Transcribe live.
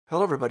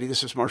Hello, everybody.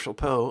 This is Marshall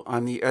Poe.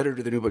 I'm the editor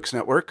of the New Books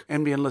Network.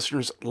 NBN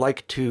listeners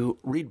like to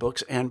read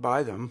books and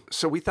buy them.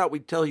 So we thought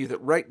we'd tell you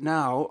that right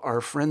now, our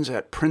friends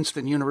at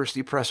Princeton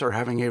University Press are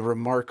having a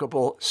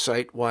remarkable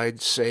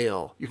site-wide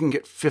sale. You can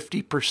get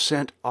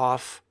 50%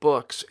 off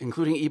books,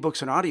 including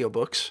ebooks and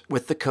audiobooks,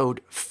 with the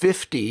code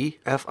 50,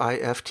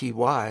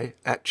 F-I-F-T-Y,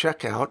 at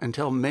checkout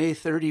until May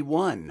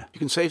 31. You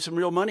can save some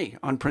real money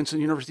on Princeton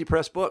University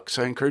Press books.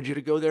 I encourage you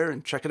to go there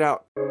and check it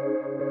out.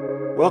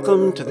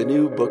 Welcome to the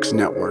New Books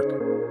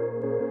Network.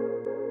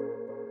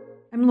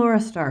 I'm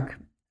Laura Stark.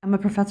 I'm a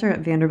professor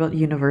at Vanderbilt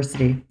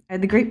University. I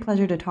had the great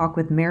pleasure to talk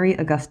with Mary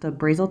Augusta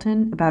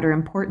Brazelton about her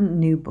important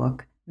new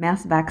book,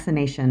 Mass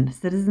Vaccination: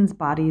 Citizens'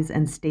 Bodies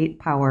and State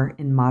Power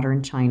in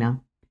Modern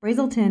China.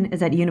 Brazelton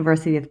is at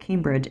University of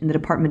Cambridge in the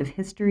Department of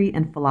History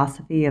and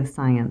Philosophy of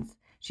Science.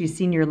 She's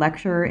senior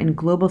lecturer in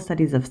Global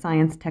Studies of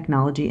Science,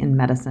 Technology, and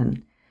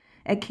Medicine.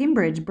 At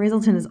Cambridge,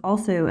 Brazelton is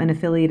also an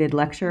affiliated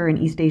lecturer in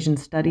East Asian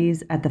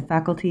Studies at the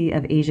Faculty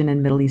of Asian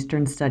and Middle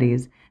Eastern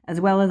Studies, as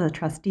well as a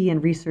trustee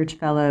and research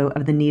fellow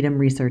of the Needham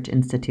Research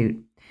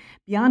Institute.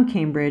 Beyond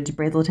Cambridge,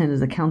 Brazelton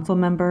is a council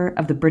member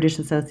of the British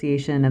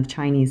Association of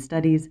Chinese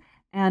Studies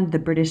and the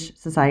British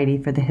Society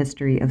for the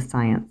History of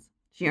Science.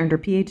 She earned her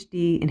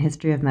PhD in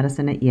History of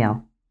Medicine at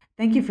Yale.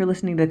 Thank you for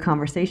listening to the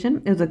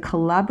conversation. It was a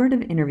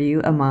collaborative interview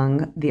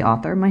among the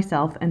author,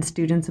 myself, and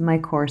students in my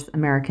course,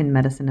 American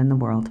Medicine in the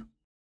World.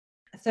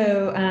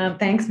 So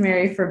thanks,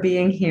 Mary, for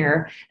being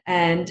here.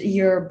 And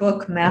your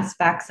book, Mass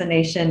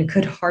Vaccination,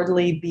 could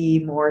hardly be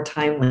more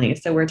timely.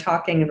 So we're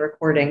talking and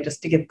recording,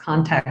 just to give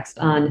context,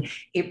 on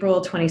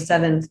April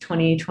 27th,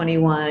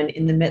 2021,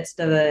 in the midst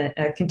of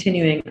a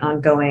continuing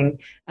ongoing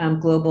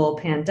global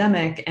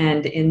pandemic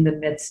and in the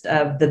midst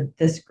of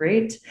this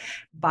great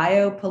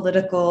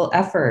biopolitical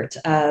effort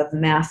of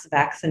mass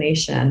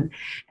vaccination.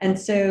 And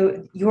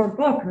so your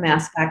book,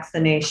 Mass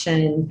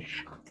Vaccination,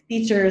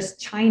 features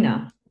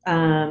China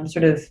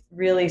sort of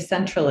really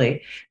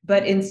centrally,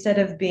 but instead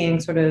of being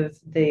sort of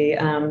the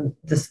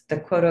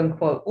quote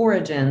unquote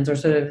origins or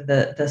sort of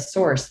the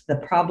source, the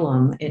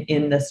problem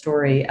in the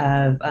story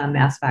of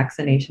mass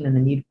vaccination and the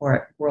need for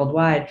it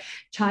worldwide,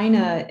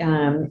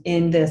 China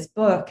in this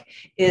book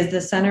is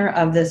the center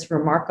of this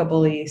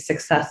remarkably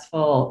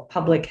successful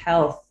public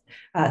health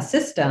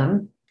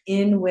system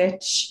in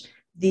which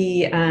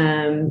the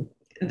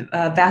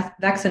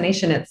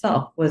vaccination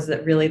itself was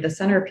really the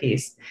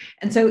centerpiece.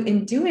 And so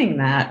in doing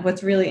that,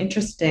 what's really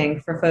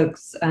interesting for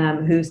folks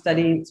who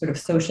study sort of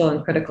social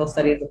and critical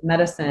studies of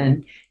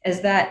medicine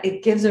is that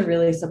it gives a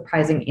really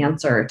surprising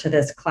answer to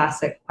this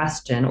classic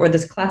question or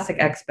this classic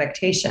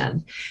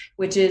expectation,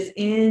 which is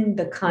in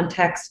the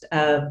context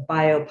of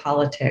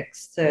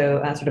biopolitics,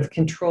 so sort of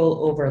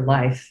control over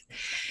life.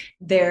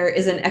 There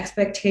is an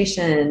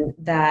expectation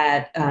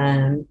that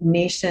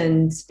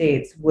nation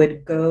states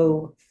would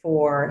go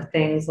for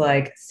things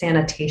like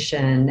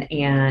sanitation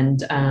and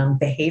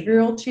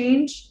behavioral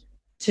change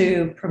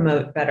to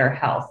promote better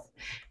health,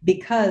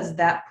 because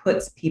that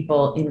puts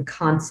people in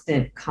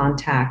constant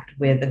contact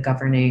with a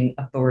governing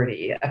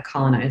authority, a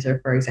colonizer,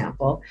 for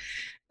example.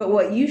 But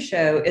what you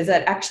show is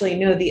that actually,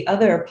 no, the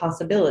other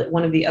possibility,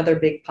 one of the other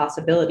big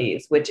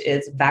possibilities, which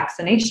is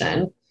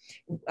vaccination,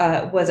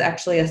 was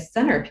actually a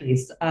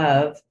centerpiece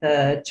of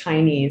the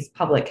Chinese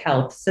public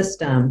health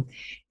system,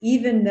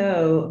 even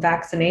though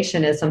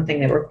vaccination is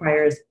something that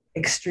requires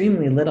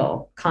extremely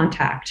little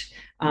contact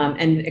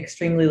and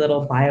extremely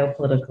little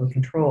biopolitical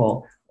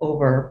control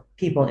over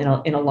people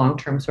in a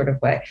long-term sort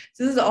of way.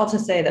 So this is all to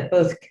say that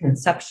both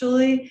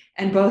conceptually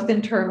and both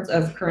in terms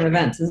of current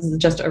events, this is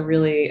just a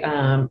really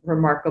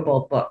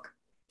remarkable book.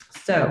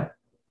 So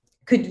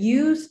could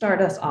you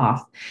start us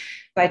off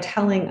by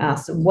telling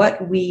us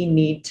what we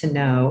need to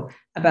know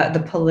about the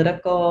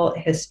political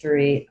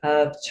history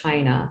of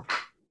China,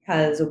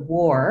 because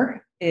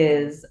war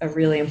is a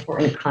really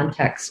important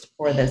context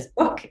for this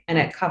book, and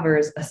it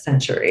covers a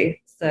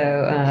century.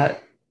 So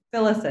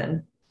fill us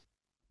in.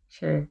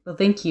 Sure. Well,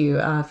 thank you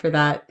for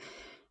that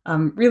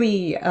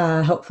really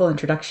helpful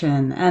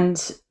introduction.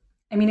 And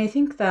I mean, I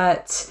think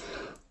that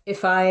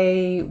if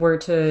I were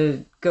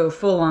to go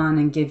full on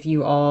and give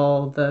you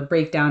all the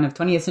breakdown of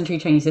 20th century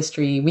Chinese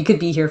history, we could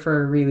be here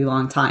for a really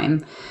long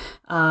time.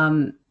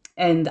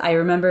 And I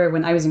remember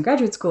when I was in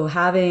graduate school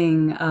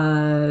having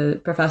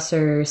a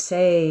professor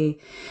say,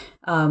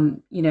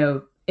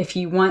 if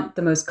you want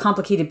the most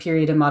complicated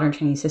period of modern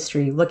Chinese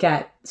history,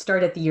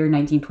 start at the year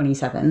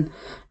 1927,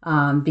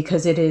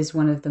 because it is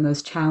one of the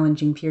most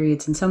challenging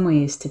periods in some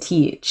ways to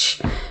teach.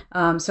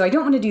 So I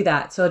don't want to do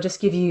that. So I'll just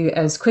give you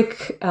as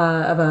quick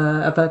of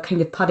a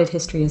kind of potted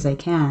history as I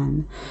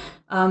can.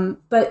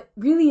 But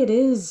really it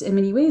is in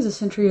many ways a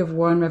century of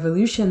war and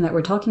revolution that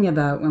we're talking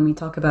about when we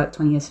talk about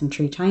 20th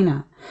century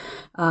China.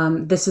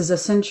 This is a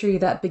century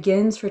that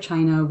begins for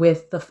China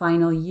with the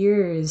final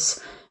years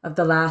of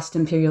the last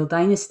imperial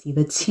dynasty,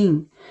 the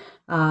Qing,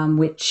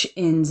 which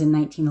ends in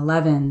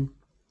 1911.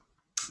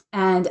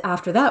 And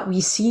after that,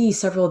 we see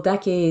several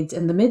decades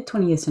in the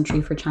mid-20th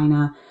century for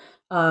China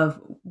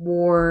of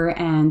war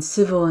and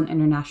civil and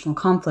international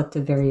conflict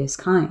of various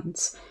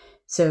kinds.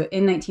 So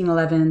in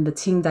 1911, the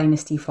Qing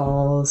dynasty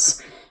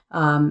falls.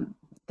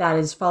 That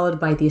is followed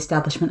by the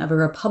establishment of a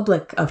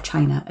Republic of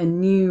China, a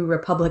new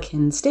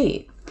republican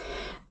state.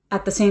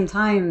 At the same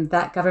time,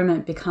 that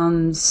government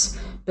becomes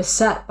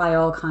beset by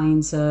all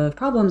kinds of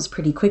problems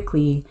pretty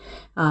quickly,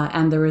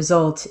 and the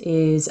result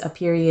is a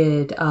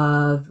period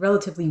of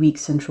relatively weak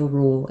central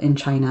rule in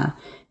China.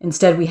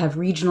 Instead, we have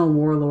regional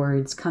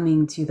warlords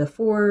coming to the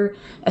fore,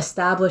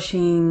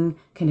 establishing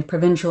kind of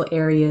provincial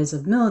areas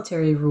of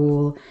military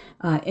rule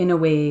in a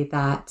way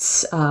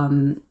that's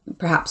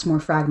perhaps more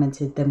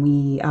fragmented than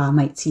we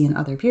might see in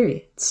other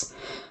periods.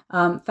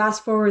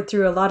 Fast forward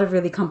through a lot of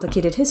really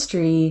complicated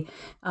history,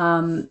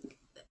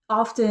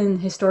 often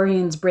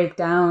historians break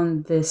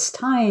down this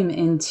time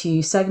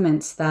into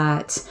segments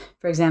that,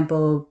 for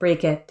example,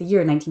 break at the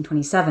year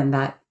 1927,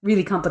 that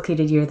really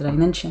complicated year that I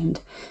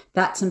mentioned.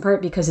 That's in part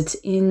because it's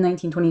in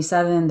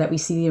 1927 that we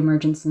see the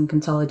emergence and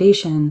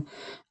consolidation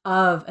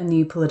of a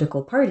new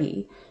political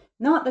party,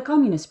 not the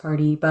Communist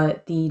Party,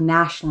 but the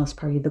Nationalist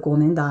Party, the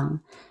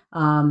Kuomintang,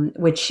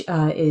 which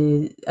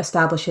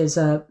establishes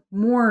a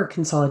more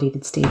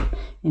consolidated state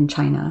in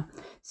China.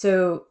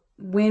 So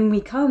when we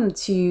come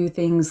to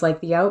things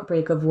like the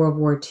outbreak of World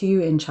War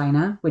II in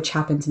China, which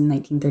happens in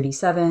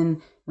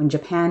 1937 when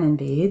Japan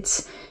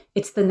invades,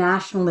 it's the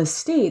nationalist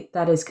state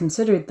that is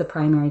considered the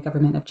primary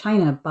government of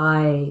China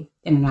by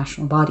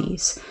international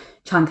bodies.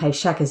 Chiang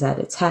Kai-shek is at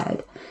its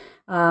head.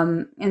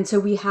 And so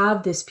we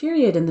have this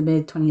period in the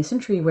mid-20th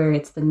century where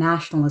it's the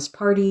Nationalist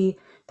Party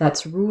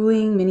that's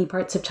ruling many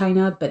parts of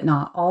China, but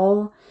not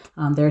all.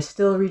 There are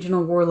still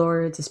regional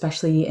warlords,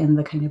 especially in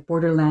the kind of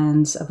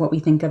borderlands of what we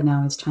think of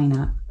now as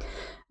China.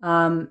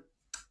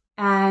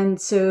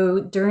 And so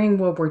during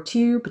World War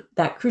II,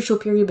 that crucial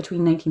period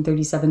between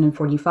 1937 and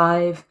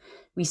 45,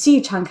 we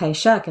see Chiang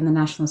Kai-shek and the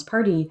Nationalist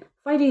Party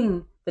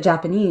fighting the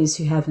Japanese,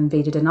 who have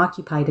invaded and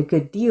occupied a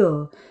good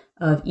deal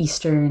of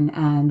eastern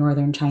and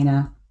northern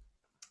China.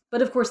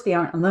 But of course, they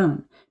aren't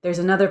alone. There's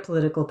another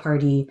political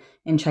party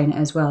in China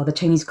as well, the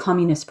Chinese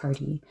Communist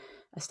Party,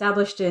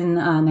 established in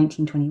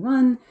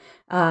 1921.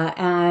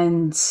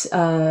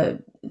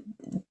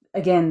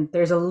 Again,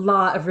 there's a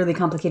lot of really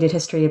complicated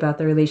history about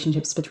the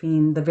relationships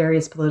between the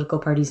various political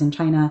parties in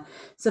China.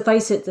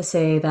 Suffice it to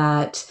say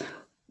that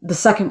the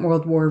Second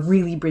World War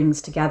really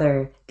brings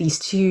together these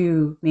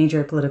two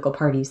major political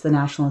parties, the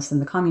Nationalists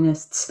and the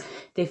Communists.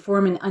 They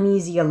form an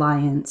uneasy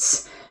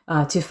alliance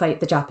to fight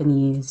the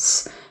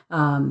Japanese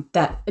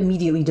that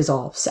immediately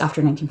dissolves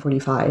after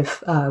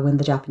 1945 when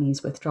the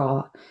Japanese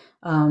withdraw.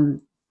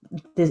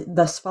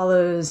 Thus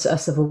follows a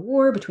civil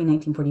war between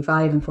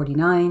 1945 and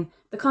 49.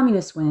 The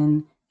communists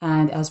win,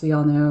 and as we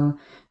all know,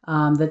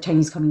 the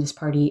Chinese Communist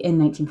Party in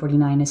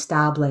 1949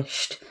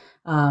 established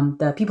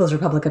the People's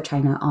Republic of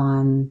China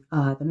on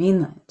the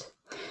mainland.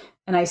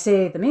 And I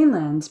say the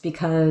mainland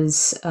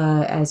because,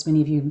 as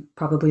many of you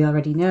probably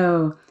already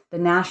know, the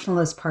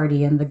Nationalist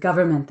Party and the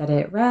government that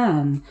it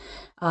ran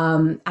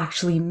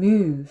actually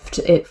moved.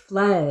 It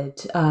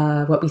fled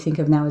what we think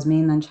of now as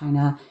mainland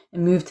China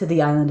and moved to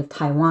the island of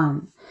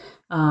Taiwan,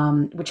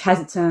 which has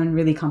its own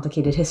really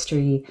complicated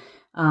history.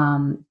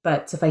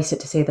 But suffice it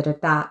to say that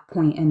at that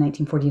point in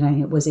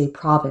 1949, it was a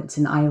province,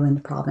 an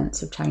island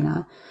province of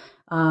China.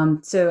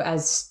 So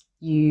as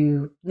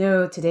you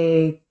know,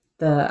 today,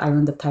 the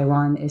island of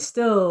Taiwan is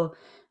still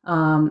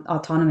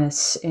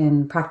autonomous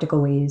in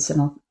practical ways,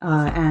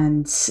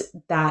 and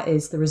that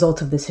is the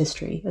result of this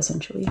history,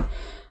 essentially.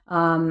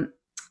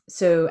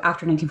 So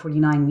after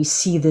 1949, we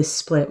see this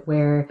split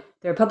where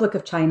the Republic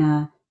of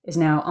China is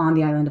now on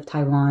the island of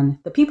Taiwan.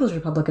 The People's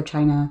Republic of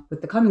China,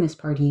 with the Communist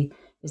Party,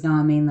 is now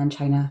on mainland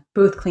China.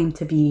 Both claim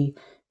to be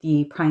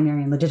the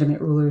primary and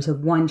legitimate rulers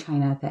of one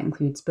China that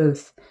includes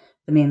both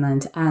the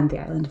mainland and the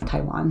island of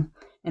Taiwan.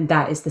 And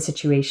that is the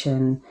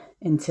situation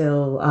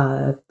until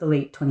the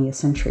late 20th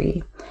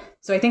century.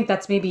 So I think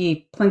that's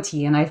maybe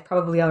plenty, and I've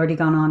probably already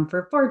gone on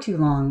for far too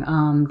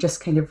long,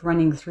 just kind of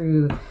running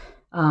through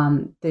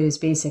those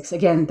basics.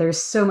 Again,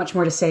 there's so much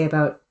more to say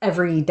about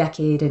every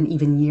decade and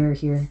even year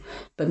here,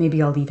 but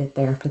maybe I'll leave it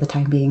there for the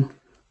time being.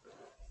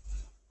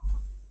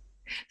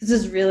 This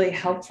is really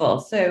helpful.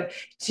 So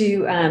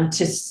to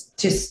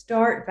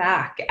start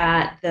back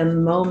at the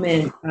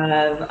moment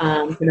of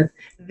kind of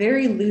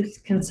very loose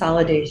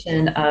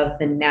consolidation of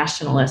the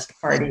Nationalist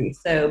Party,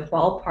 so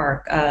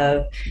ballpark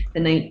of the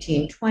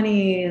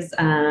 1920s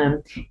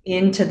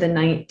into the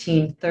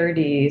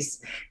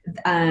 1930s.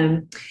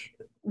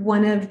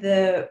 One of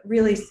the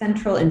really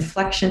central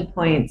inflection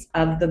points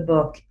of the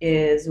book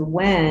is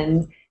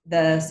when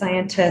the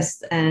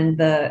scientists and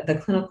the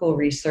clinical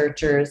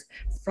researchers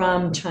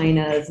from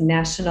China's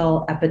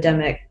National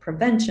Epidemic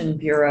Prevention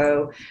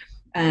Bureau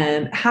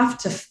have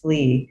to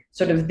flee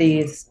sort of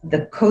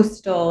the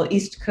coastal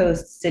East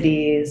Coast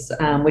cities,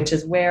 which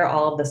is where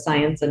all of the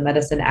science and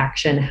medicine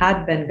action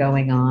had been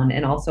going on,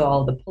 and also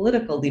all the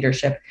political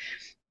leadership.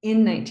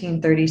 in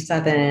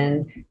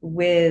 1937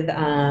 with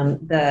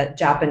the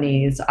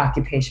Japanese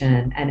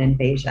occupation and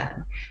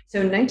invasion.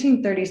 So in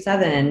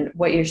 1937,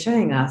 what you're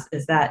showing us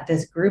is that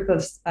this group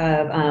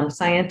of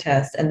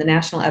scientists and the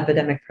National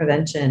Epidemic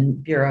Prevention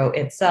Bureau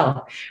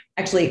itself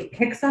actually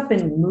picks up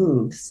and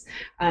moves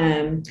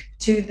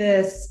to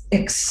this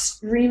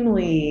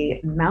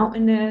extremely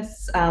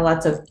mountainous,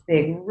 lots of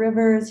big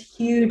rivers,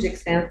 huge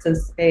expansive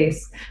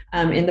space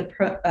in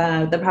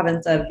the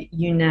province of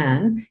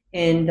Yunnan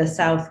in the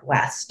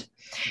southwest.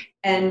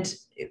 And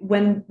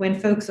when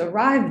folks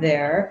arrive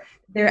there,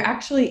 there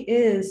actually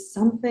is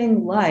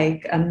something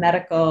like a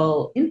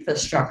medical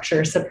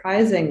infrastructure,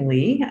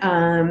 surprisingly,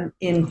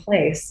 in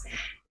place.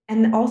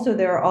 And also,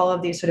 there are all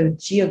of these sort of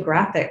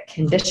geographic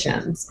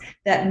conditions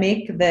that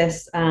make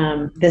this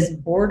this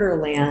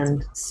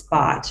borderland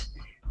spot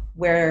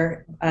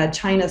where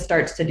China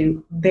starts to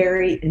do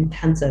very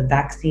intensive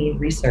vaccine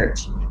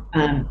research.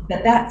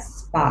 That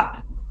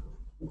spot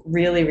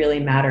really, really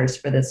matters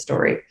for this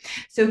story.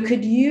 So,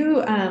 could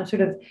you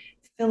sort of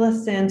fill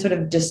us in, sort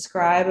of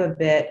describe a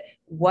bit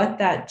what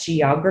that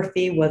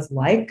geography was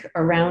like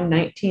around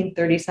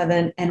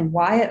 1937 and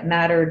why it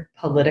mattered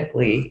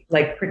politically,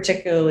 like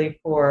particularly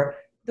for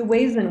the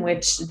ways in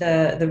which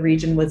the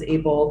region was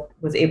able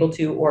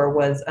to or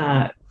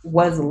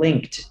was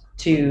linked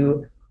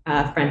to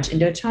French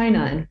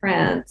Indochina and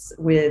France,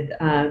 with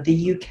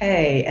the UK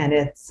and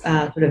its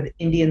sort of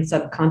Indian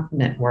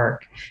subcontinent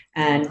work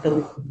and the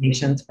League of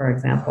Nations, for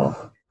example.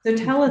 So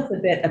tell us a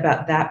bit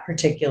about that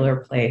particular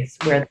place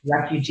where the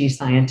refugee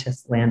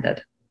scientists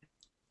landed.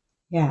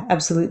 Yeah,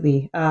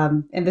 absolutely.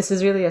 And this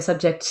is really a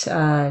subject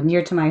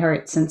near to my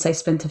heart since I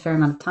spent a fair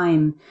amount of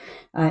time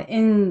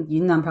in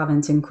Yunnan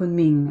province, in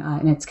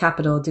Kunming, in its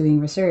capital, doing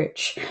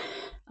research.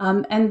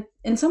 And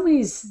in some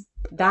ways,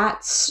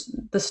 that's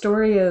the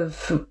story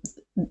of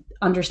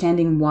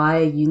understanding why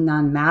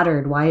Yunnan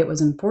mattered, why it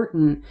was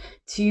important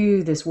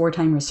to this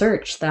wartime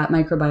research that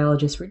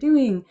microbiologists were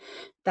doing.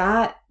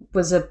 That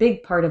was a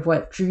big part of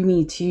what drew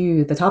me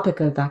to the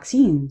topic of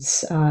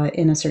vaccines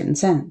in a certain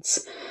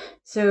sense.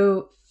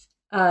 So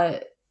as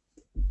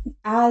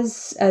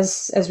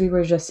we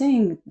were just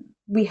saying,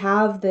 we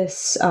have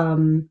this,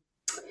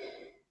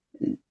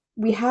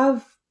 we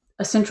have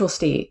a central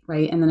state,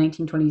 right, in the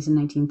 1920s and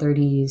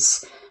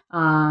 1930s,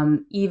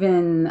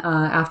 even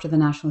after the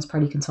Nationalist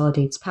Party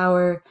consolidates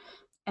power.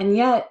 And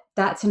yet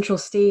that central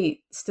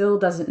state still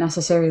doesn't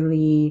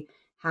necessarily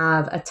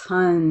have a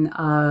ton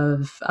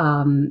of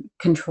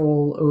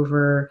control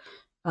over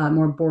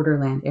more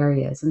borderland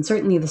areas. And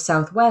certainly the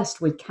Southwest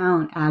would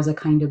count as a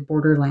kind of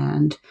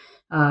borderland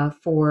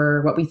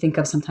for what we think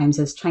of sometimes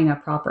as China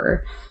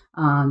proper.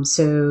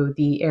 So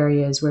the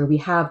areas where we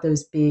have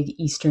those big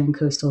eastern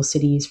coastal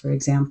cities, for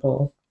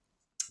example,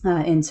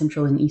 in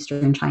central and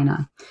eastern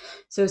China.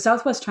 So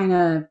Southwest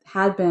China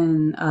had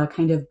been a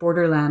kind of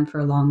borderland for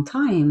a long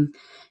time.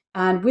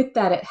 And with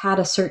that, it had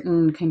a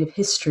certain kind of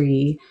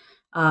history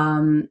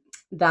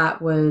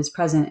that was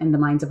present in the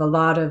minds of a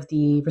lot of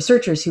the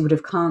researchers who would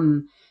have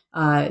come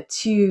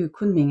to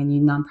Kunming in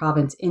Yunnan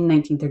province in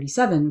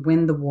 1937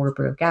 when the war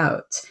broke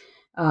out.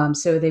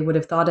 So they would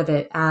have thought of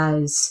it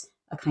as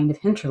a kind of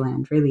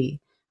hinterland,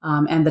 really.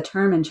 And the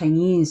term in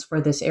Chinese for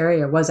this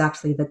area was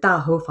actually the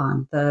Da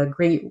Hofan, the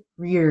Great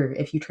Rear,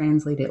 if you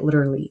translate it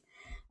literally.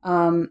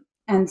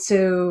 And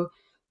so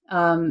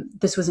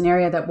this was an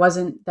area that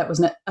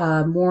was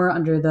more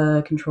under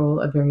the control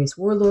of various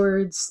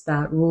warlords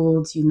that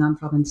ruled Yunnan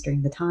province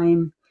during the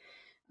time.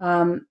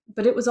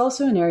 But it was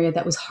also an area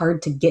that was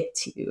hard to get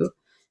to.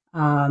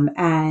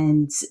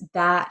 And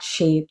that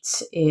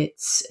shaped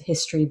its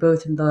history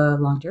both in the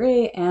longue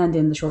durée and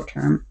in the short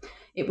term.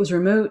 It was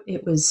remote.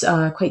 It was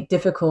quite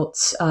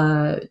difficult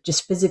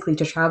just physically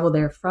to travel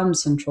there from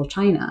central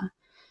China.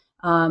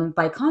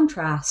 By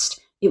contrast,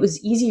 it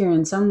was easier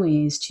in some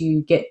ways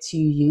to get to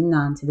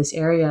Yunnan, to this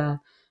area,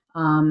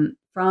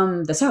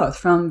 from the south,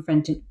 from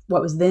French,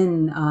 what was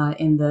then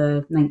in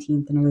the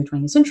 19th and early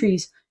 20th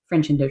centuries,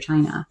 French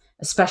Indochina,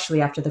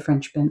 especially after the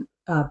French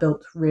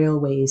built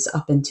railways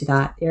up into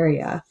that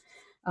area,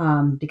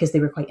 because they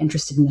were quite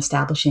interested in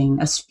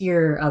establishing a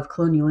sphere of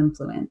colonial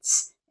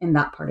influence in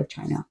that part of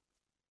China.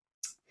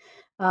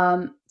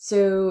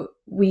 So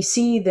we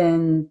see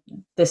then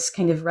this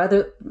kind of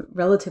rather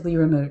relatively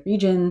remote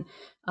region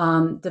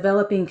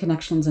developing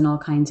connections in all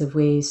kinds of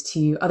ways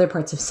to other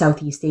parts of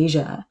Southeast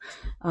Asia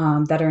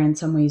that are in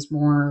some ways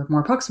more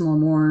proximal,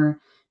 more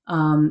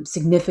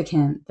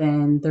significant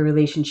than the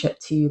relationship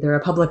to the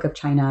Republic of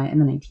China in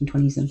the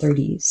 1920s and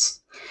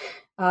 30s.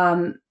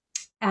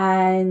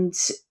 And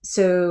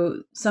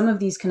so some of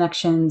these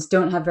connections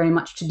don't have very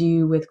much to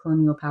do with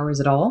colonial powers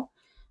at all.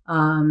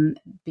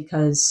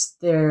 Because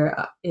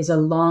there is a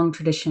long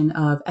tradition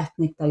of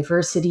ethnic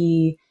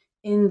diversity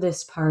in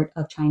this part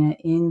of China,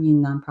 in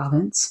Yunnan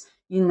province.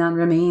 Yunnan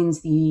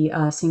remains the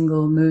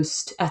single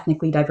most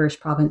ethnically diverse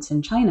province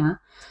in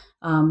China,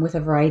 with a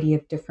variety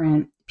of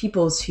different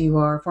peoples who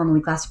are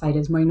formally classified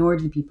as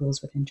minority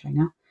peoples within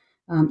China,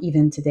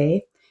 even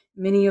today.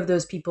 Many of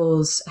those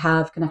peoples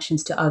have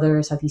connections to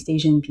other Southeast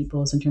Asian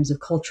peoples in terms of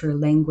culture,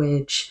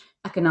 language,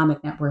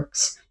 economic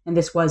networks. And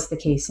this was the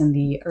case in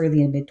the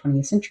early and mid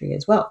 20th century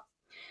as well.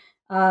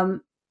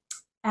 And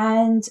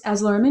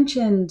as Laura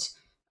mentioned,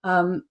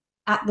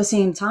 at the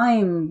same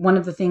time, one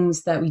of the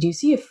things that we do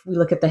see if we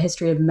look at the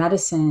history of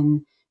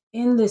medicine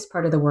in this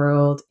part of the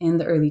world in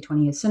the early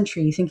 20th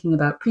century, thinking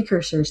about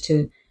precursors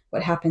to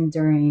what happened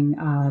during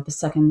the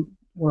Second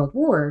World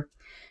War,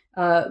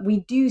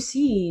 we do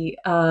see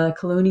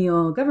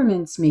colonial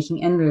governments making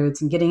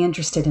inroads and getting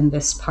interested in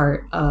this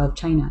part of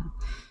China.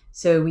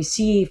 So we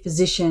see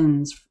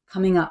physicians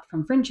coming up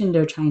from French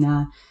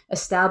Indochina,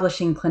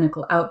 establishing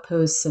clinical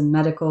outposts and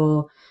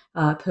medical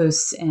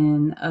posts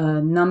in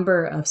a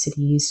number of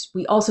cities.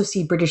 We also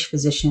see British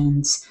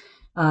physicians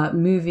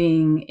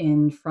moving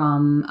in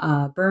from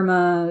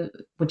Burma,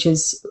 which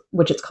it's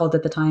called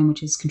at the time,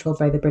 which is controlled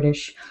by the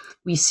British.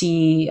 We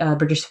see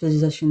British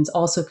physicians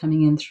also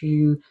coming in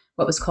through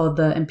what was called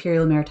the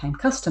Imperial Maritime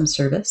Customs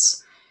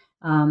Service.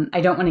 I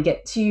don't want to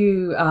get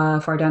too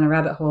far down a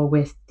rabbit hole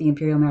with the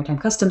Imperial Maritime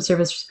Customs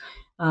Service.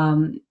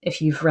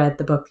 If you've read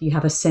the book, you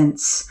have a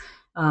sense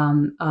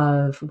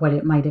of what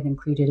it might have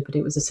included, but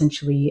it was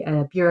essentially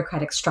a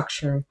bureaucratic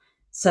structure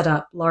set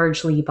up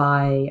largely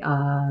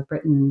by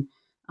Britain,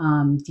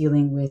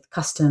 dealing with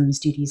customs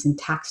duties and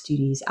tax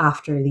duties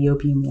after the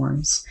Opium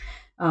Wars.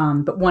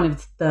 But one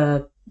of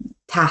the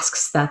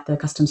tasks that the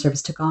Customs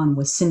Service took on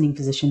was sending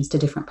physicians to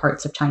different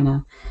parts of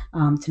China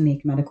to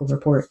make medical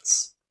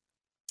reports.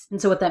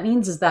 And so what that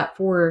means is that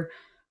for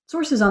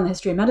sources on the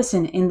history of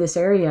medicine in this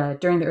area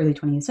during the early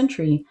 20th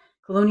century,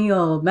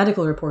 colonial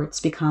medical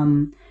reports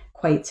become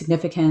quite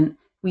significant.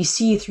 We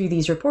see through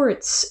these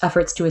reports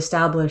efforts to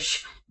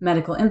establish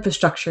medical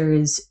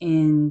infrastructures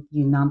in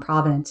Yunnan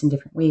province in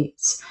different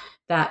ways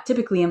that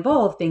typically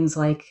involve things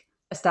like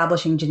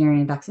establishing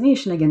Jennerian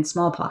vaccination against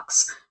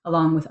smallpox,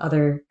 along with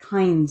other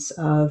kinds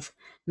of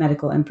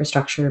medical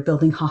infrastructure,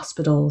 building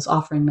hospitals,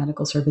 offering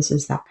medical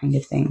services, that kind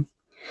of thing.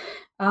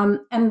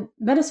 And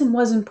medicine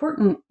was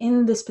important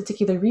in this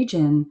particular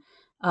region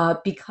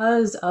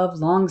because of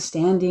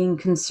longstanding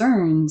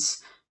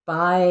concerns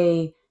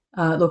by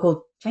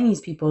local Chinese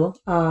people,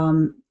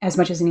 as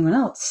much as anyone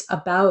else,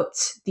 about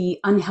the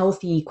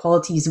unhealthy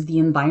qualities of the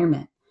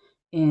environment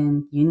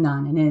in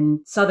Yunnan and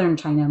in southern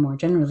China more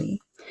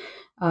generally.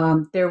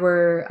 There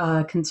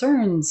were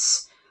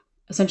concerns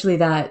essentially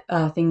that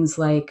things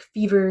like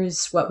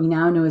fevers, what we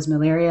now know as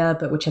malaria,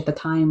 but which at the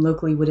time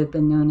locally would have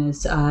been known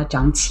as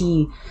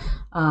jiangqi,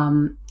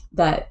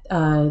 that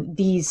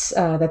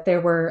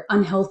there were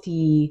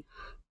unhealthy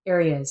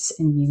areas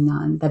in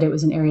Yunnan, that it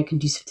was an area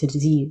conducive to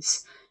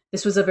disease.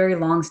 This was a very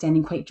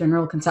long-standing, quite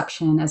general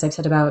conception, as I've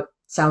said, about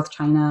South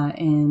China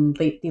in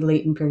the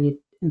late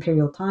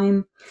imperial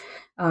time.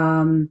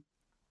 And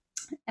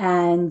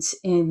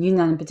in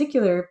Yunnan in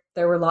particular,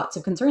 there were lots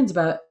of concerns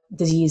about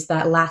disease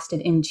that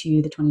lasted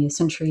into the 20th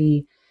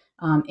century,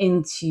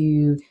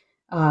 into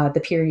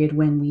the period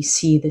when we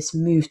see this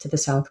move to the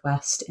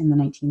southwest in the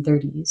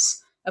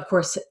 1930s. Of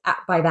course,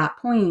 by that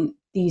point,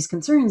 these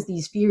concerns,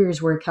 these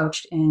fears were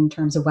couched in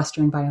terms of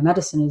Western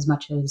biomedicine as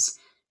much as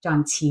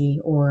jiangqi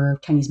or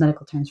Chinese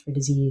medical terms for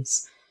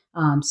disease.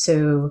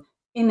 So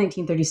in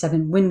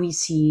 1937, when we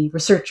see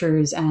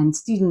researchers and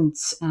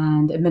students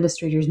and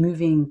administrators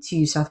moving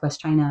to Southwest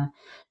China,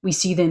 we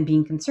see them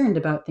being concerned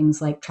about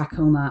things like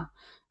trachoma,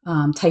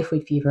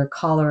 typhoid fever,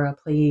 cholera,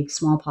 plague,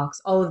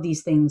 smallpox, all of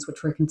these things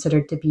which were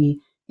considered to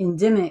be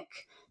endemic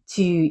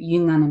to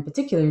Yunnan in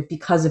particular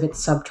because of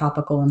its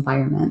subtropical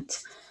environment.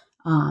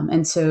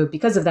 And so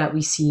because of that,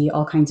 we see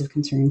all kinds of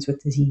concerns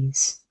with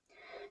disease.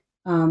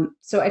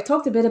 So I've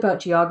talked a bit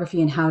about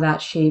geography and how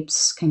that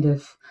shapes kind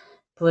of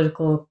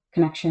political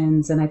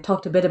connections, and I've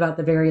talked a bit about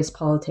the various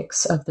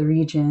politics of the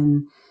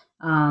region.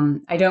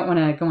 I don't want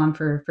to go on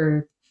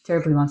for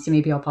terribly long, so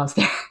maybe I'll pause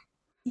there.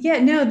 Yeah,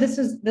 no, this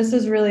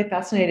is really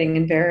fascinating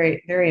and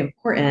very, very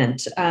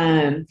important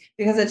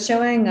because it's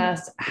showing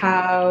us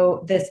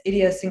how this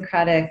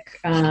idiosyncratic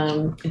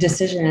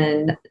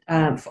decision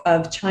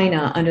of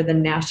China under the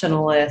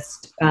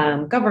nationalist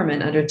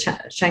government under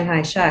Chiang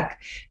Kai-shek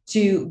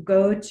to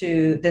go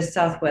to the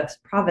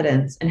Southwest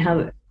province and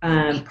how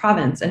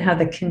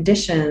the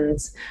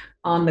conditions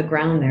on the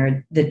ground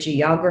there, the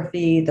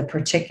geography, the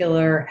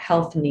particular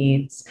health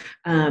needs,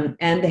 and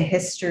the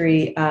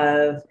history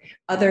of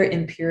other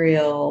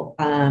imperial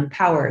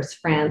powers,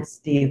 France,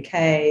 the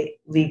UK,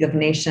 League of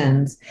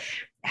Nations,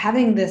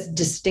 having this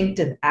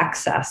distinctive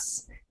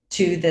access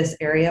to this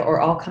area or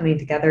all coming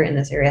together in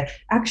this area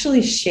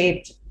actually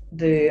shaped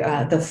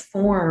the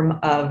form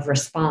of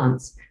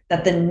response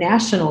that the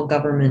national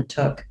government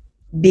took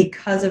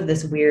because of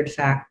this weird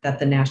fact that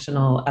the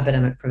National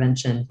Epidemic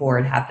Prevention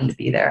Board happened to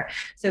be there.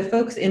 So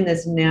folks in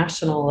this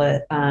national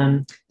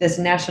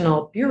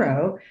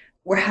bureau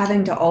were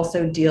having to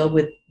also deal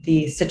with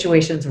the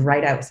situations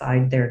right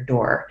outside their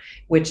door,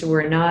 which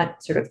were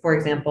not sort of, for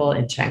example,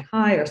 in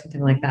Shanghai or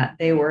something like that.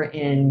 They were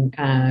in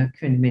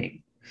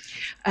Kunming.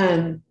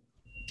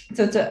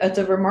 So it's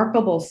a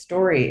remarkable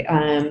story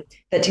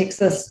that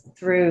takes us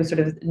through sort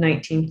of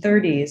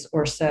 1930s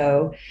or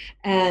so,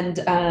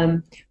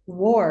 and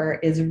war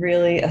is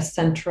really a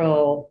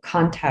central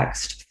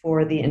context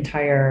for the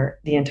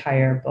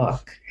entire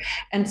book.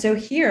 And so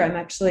here I'm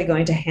actually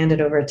going to hand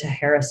it over to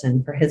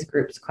Harrison for his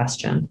group's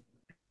question.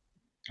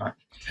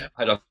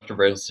 Hi, Dr.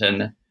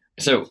 Brazelton.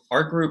 So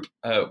our group,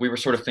 we were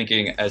sort of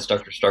thinking, as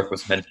Dr. Stark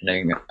was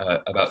mentioning,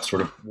 about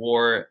sort of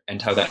war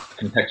and how that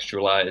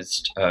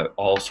contextualized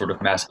all sort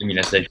of mass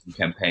immunization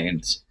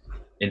campaigns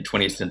in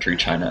 20th century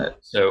China.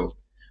 So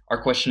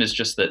our question is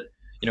just that,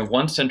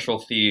 one central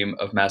theme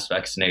of mass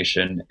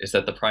vaccination is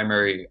that the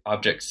primary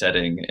object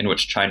setting in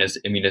which China's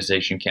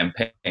immunization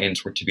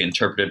campaigns were to be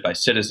interpreted by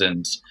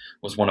citizens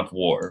was one of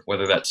war,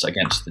 whether that's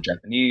against the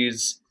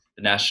Japanese,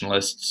 the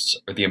nationalists,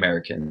 or the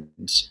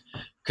Americans.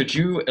 Could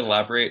you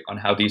elaborate on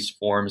how these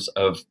forms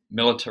of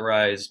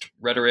militarized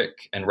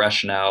rhetoric and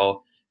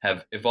rationale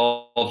have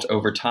evolved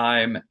over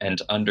time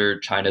and under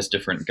China's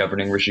different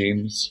governing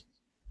regimes?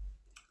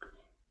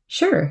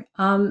 Sure.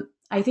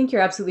 I think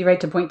you're absolutely right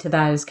to point to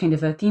that as kind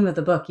of a theme of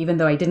the book, even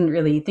though I didn't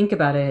really think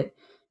about it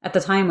at the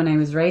time when I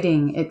was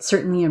writing. It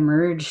certainly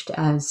emerged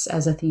as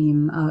a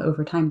theme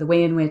over time, the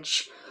way in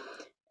which,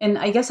 and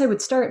I guess I would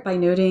start by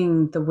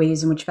noting the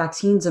ways in which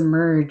vaccines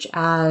emerge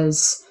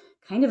as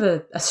kind of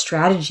a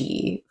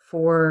strategy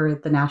for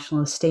the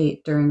nationalist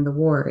state during the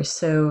war.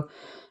 So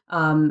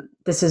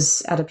this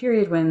is at a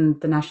period when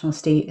the national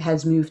state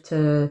has moved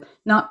to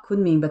not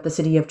Kunming, but the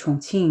city of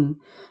Chongqing.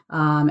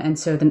 And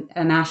so the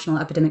National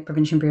Epidemic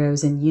Prevention Bureau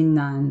is in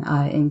Yunnan,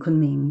 in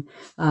Kunming,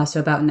 so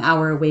about an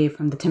hour away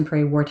from the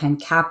temporary wartime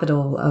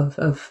capital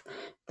of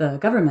the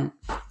government.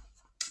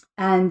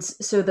 And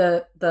so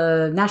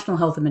the National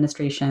Health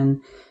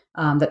Administration,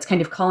 that's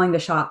kind of calling the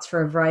shots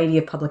for a variety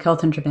of public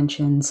health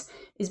interventions,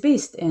 is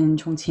based in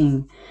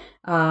Chongqing.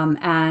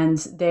 And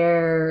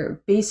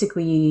they're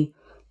basically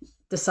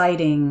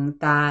deciding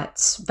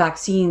that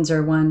vaccines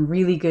are one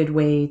really good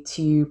way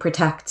to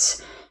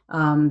protect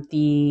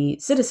the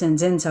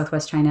citizens in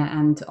Southwest China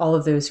and all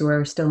of those who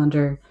are still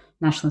under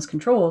nationalist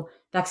control.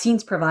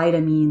 Vaccines provide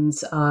a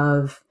means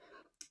of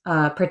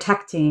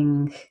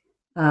protecting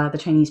the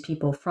Chinese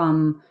people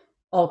from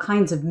all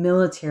kinds of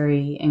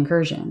military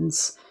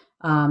incursions.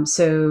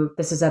 So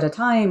this is at a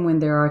time when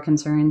there are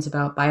concerns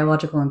about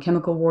biological and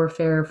chemical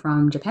warfare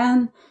from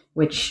Japan,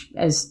 which,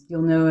 as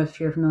you'll know if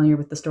you're familiar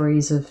with the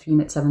stories of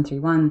Unit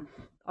 731,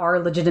 are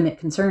legitimate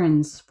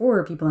concerns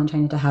for people in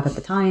China to have at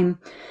the time.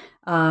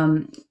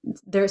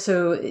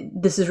 So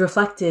this is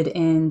reflected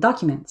in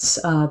documents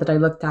that I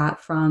looked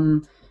at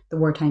from the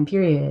wartime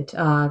period,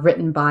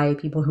 written by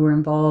people who were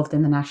involved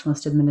in the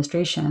nationalist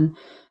administration.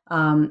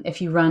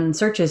 If you run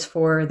searches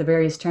for the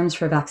various terms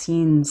for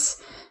vaccines,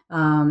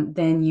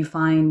 then you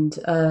find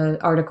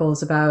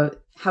articles about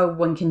how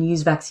one can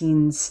use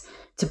vaccines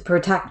to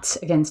protect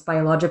against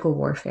biological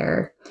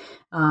warfare.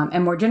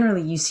 And more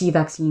generally, you see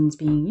vaccines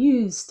being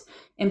used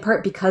in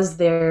part because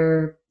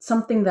they're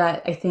something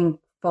that I think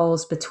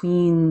falls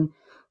between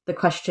the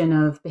question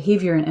of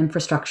behavior and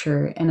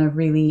infrastructure in a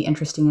really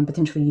interesting and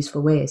potentially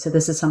useful way. So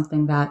this is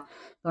something that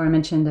Laura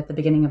mentioned at the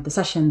beginning of the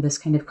session, this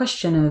kind of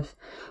question of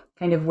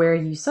kind of where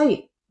you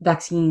cite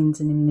vaccines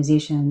and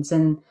immunizations.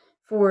 And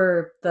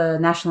for the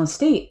nationalist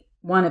state,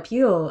 one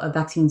appeal of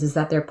vaccines is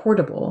that they're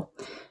portable.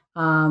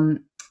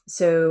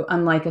 So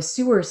unlike a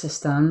sewer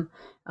system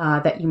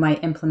that you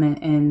might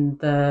implement in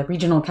the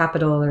regional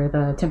capital or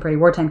the temporary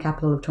wartime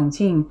capital of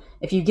Chongqing,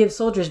 if you give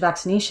soldiers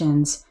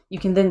vaccinations, you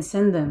can then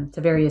send them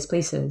to various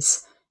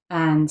places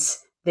and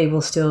they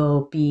will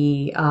still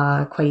be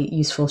quite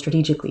useful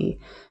strategically.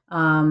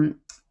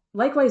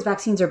 Likewise,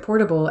 vaccines are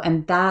portable,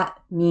 and that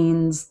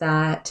means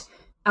that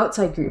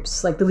outside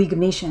groups like the League of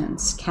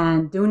Nations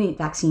can donate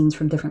vaccines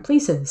from different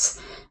places.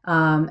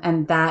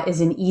 And that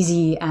is an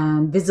easy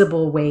and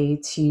visible way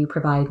to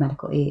provide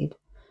medical aid.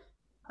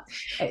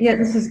 Yeah,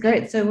 this is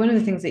great. So one of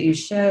the things that you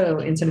show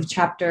in sort of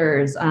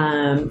chapters 2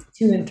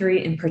 and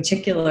 3 in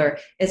particular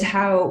is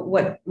how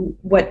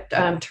what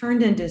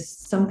turned into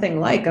something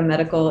like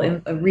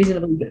a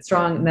reasonably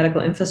strong medical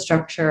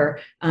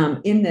infrastructure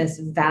in this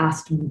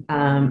vast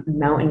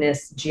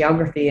mountainous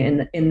geography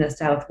in the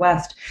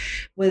Southwest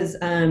was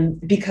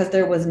because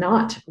there was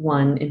not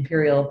one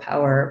imperial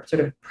power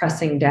sort of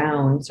pressing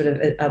down sort of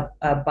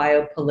a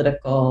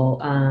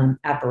biopolitical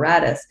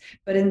apparatus,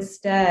 but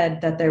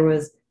instead that there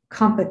was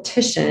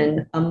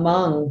competition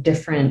among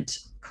different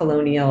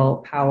colonial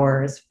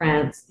powers,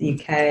 France, the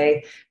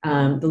UK,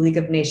 the League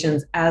of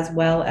Nations, as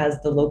well as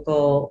the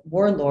local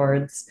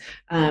warlords,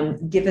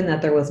 given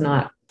that there was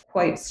not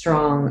quite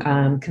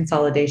strong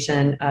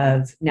consolidation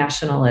of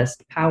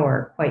nationalist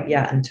power quite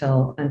yet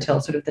until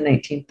sort of the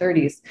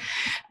 1930s.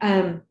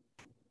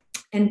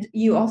 And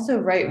you also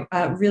write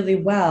really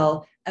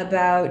well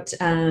about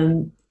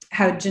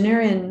how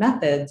Jennerian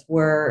methods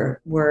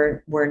were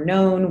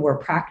known, were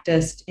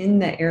practiced in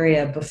the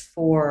area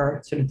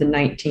before sort of the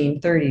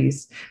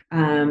 1930s.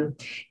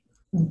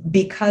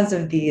 because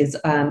of these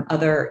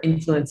other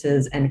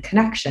influences and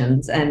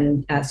connections,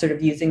 and sort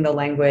of using the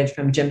language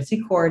from Jim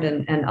Secord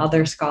and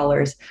other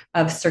scholars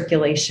of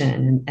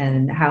circulation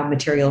and how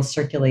materials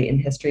circulate in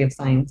history of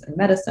science and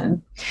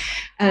medicine.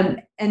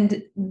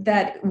 And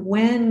that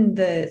when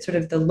the sort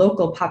of the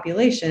local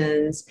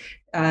populations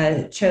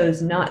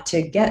chose not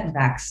to get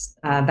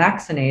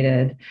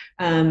vaccinated,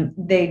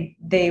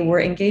 they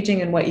were engaging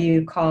in what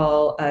you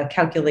call a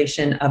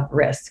calculation of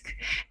risk.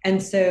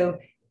 And so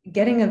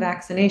getting a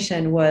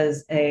vaccination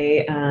was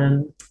a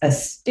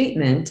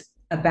statement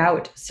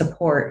about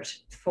support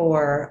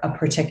for a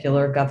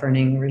particular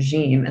governing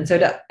regime,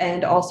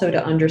 and also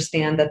to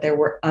understand that there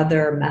were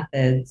other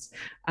methods,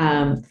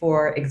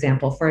 for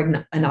example,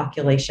 for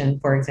inoculation,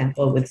 for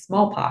example, with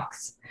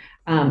smallpox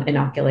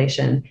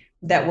inoculation,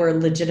 that were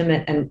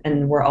legitimate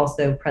and were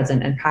also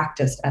present and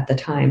practiced at the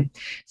time.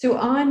 So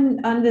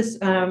on this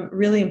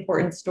really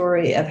important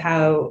story of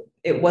how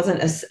it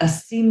wasn't a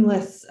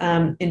seamless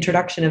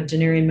introduction of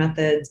Jennerian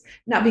methods,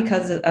 not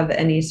because of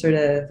any sort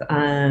of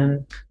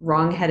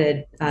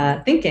wrong-headed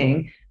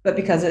thinking, but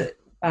because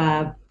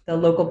the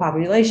local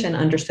population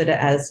understood it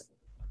as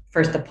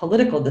first a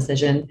political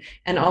decision,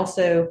 and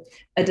also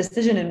a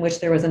decision in which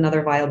there was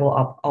another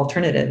viable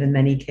alternative in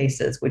many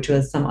cases, which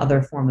was some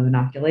other form of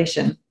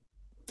inoculation.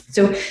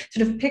 So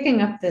sort of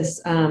picking up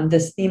this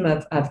theme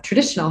of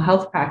traditional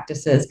health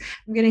practices,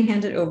 I'm going to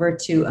hand it over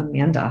to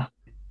Amanda.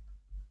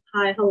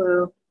 Hi,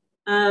 hello.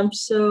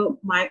 So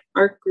my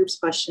art group's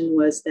question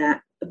was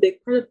that a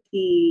big part of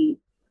the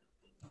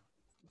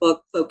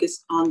book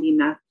focused on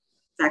the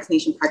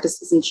vaccination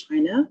practices in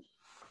China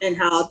and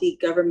how the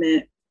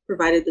government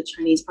provided the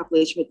Chinese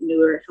population with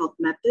newer health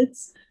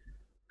methods.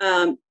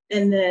 And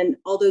then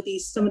although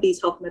some of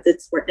these health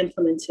methods were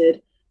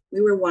implemented, we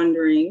were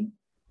wondering,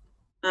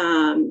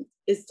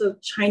 is the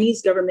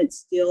Chinese government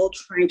still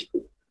trying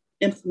to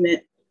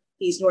implement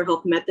these newer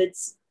health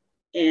methods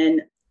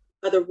in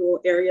other rural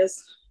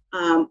areas,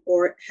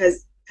 or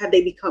have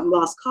they become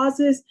lost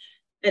causes?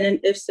 And then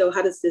if so,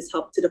 how does this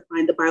help to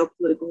define the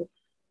biopolitical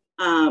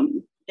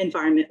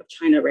environment of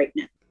China right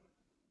now?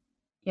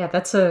 Yeah,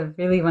 that's a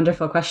really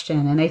wonderful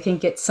question. And I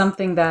think it's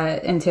something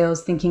that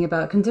entails thinking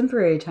about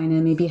contemporary China,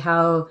 maybe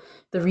how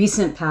the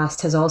recent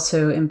past has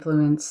also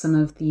influenced some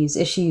of these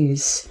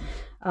issues.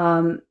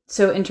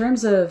 So in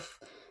terms of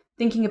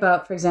thinking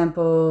about, for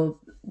example,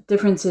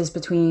 differences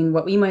between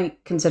what we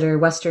might consider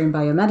Western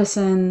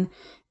biomedicine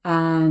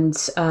and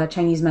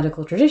Chinese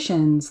medical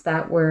traditions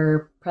that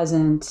were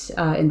present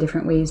in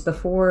different ways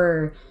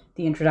before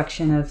the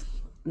introduction of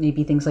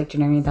maybe things like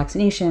Jennerian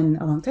vaccination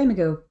a long time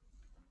ago.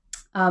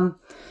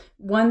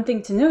 One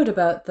thing to note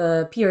about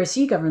the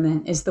PRC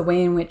government is the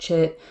way in which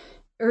it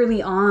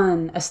early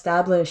on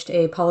established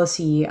a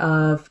policy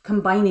of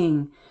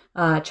combining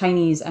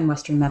Chinese and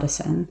Western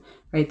medicine,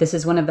 right? This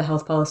is one of the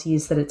health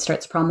policies that it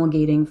starts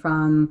promulgating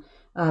from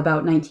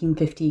about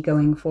 1950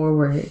 going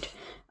forward.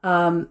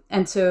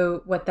 And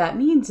so what that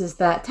means is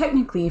that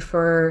technically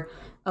for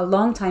a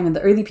long time in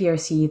the early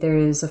PRC, there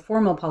is a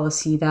formal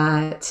policy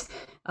that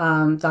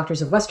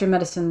doctors of Western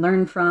medicine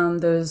learn from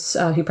those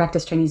who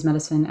practice Chinese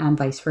medicine and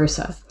vice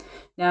versa.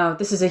 Now,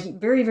 this is a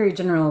very, very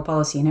general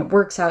policy, and it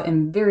works out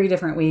in very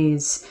different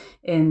ways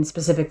in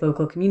specific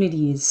local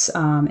communities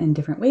in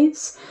different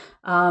ways.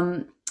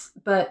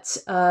 But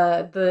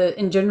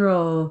in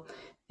general,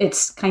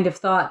 it's kind of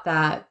thought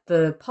that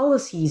the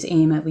policy's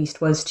aim, at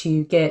least, was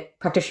to get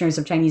practitioners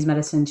of Chinese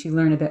medicine to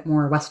learn a bit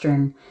more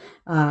Western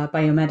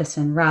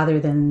biomedicine rather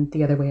than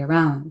the other way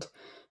around.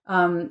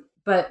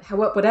 But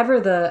whatever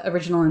the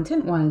original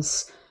intent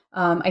was,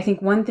 I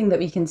think one thing that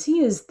we can see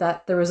is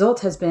that the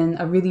result has been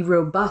a really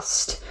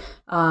robust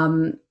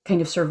kind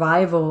of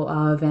survival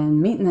of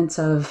and maintenance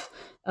of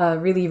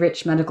really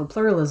rich medical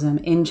pluralism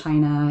in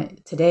China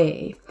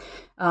today.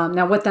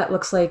 Now, what that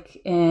looks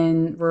like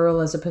in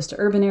rural as opposed to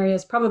urban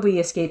areas probably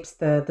escapes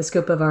the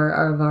scope of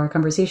our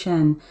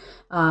conversation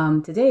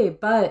today.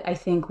 But I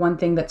think one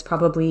thing that's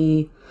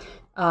probably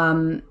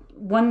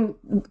one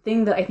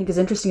thing that I think is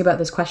interesting about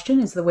this question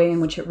is the way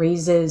in which it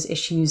raises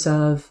issues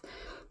of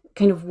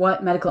kind of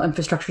what medical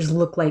infrastructures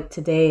look like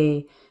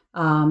today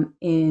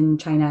in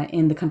China,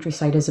 in the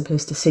countryside as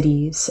opposed to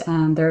cities.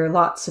 And there are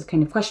lots of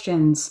kind of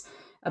questions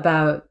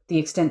about the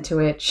extent to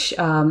which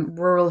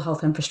rural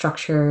health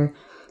infrastructure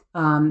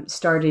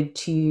started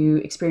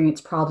to experience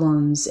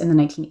problems in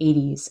the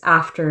 1980s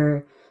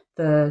after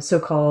the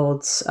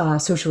so-called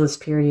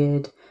socialist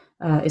period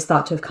is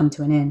thought to have come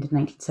to an end in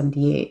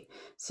 1978.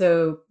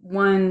 So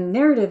one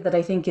narrative that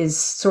I think is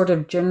sort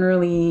of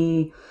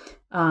generally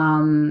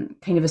kind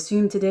of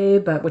assumed today,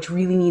 but which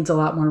really needs a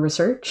lot more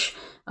research,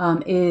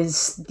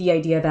 is the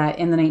idea that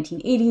in the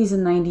 1980s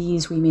and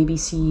 90s, we maybe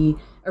see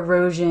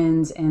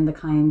erosions in the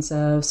kinds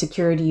of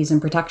securities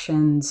and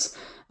protections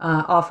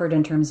offered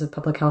in terms of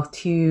public health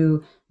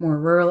to more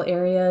rural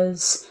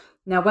areas.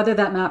 Now, whether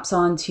that maps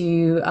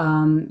onto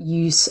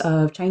use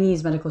of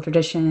Chinese medical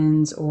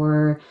traditions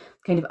or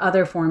kind of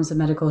other forms of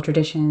medical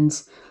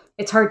traditions,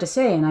 it's hard to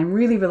say. And I'm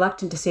really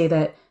reluctant to say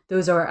that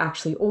those are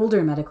actually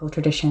older medical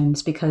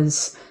traditions,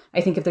 because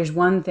I think if there's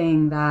one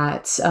thing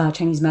that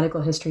Chinese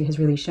medical history has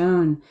really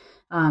shown,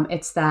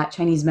 it's that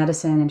Chinese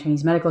medicine and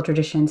Chinese medical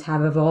traditions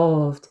have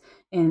evolved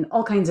in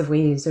all kinds of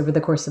ways over the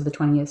course of the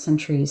 20th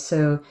century.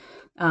 So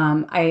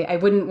I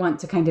wouldn't want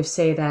to kind of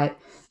say that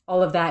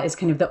all of that is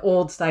kind of the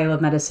old style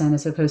of medicine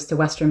as opposed to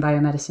Western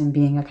biomedicine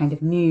being a kind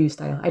of new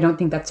style. I don't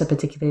think that's a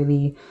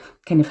particularly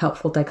kind of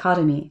helpful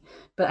dichotomy.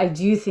 But I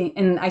do think,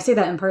 and I say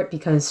that in part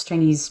because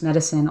Chinese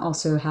medicine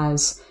also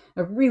has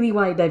a really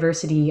wide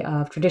diversity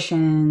of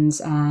traditions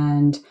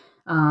and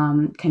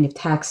kind of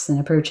texts and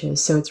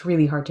approaches. So it's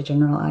really hard to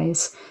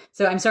generalize.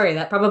 So I'm sorry,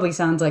 that probably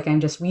sounds like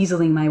I'm just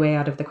weaseling my way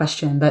out of the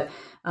question, but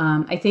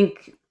I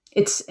think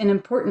it's an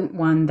important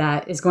one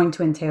that is going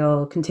to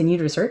entail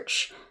continued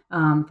research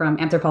from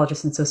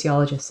anthropologists and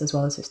sociologists as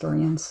well as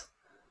historians.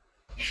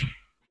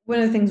 One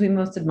of the things we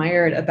most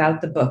admired about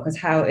the book was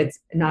how it's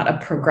not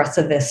a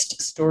progressivist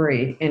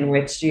story in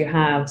which you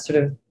have sort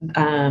of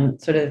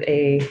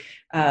a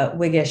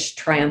Whiggish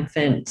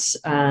triumphant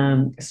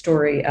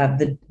story of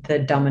the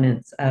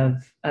dominance of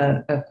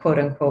a quote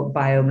unquote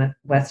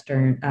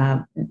Western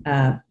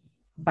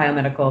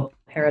biomedical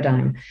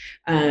paradigm,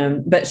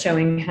 but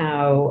showing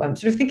how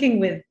sort of thinking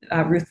with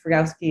Ruth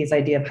Rogowski's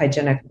idea of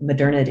hygienic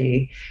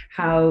modernity,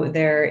 how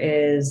there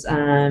is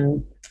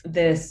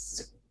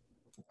this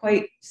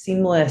quite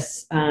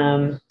seamless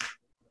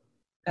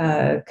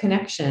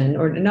connection,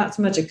 or not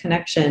so much a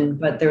connection,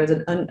 but there was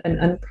an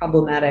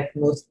unproblematic,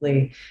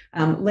 mostly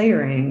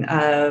layering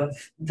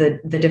of the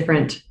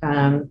different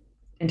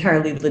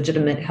entirely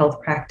legitimate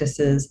health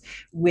practices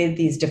with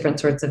these different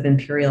sorts of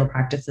imperial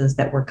practices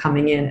that were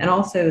coming in, and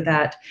also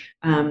that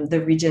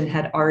the region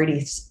had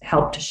already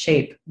helped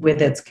shape with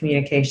its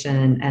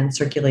communication and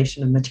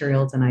circulation of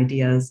materials and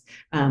ideas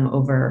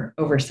over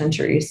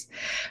centuries.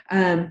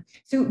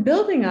 So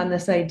building on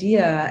this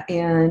idea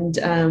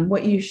and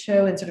what you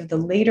show in sort of the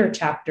later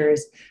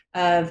chapters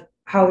of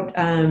how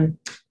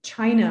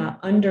China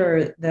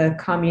under the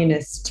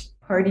Communist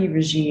Party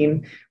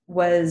regime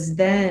was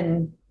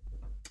then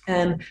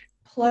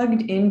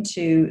plugged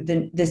into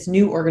this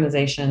new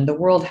organization, the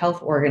World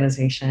Health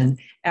Organization,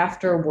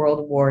 after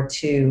World War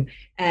II,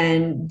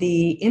 and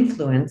the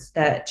influence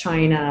that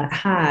China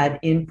had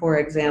in, for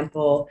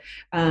example,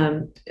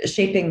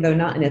 shaping, though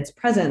not in its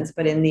presence,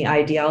 but in the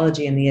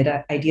ideology and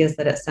the ideas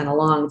that it sent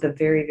along, the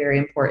very, very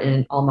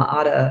important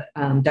Alma-Ata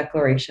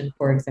Declaration,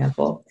 for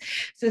example.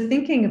 So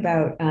thinking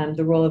about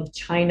the role of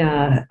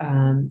China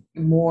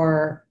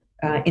more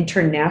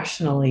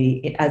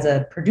internationally as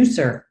a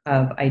producer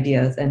of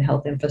ideas and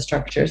health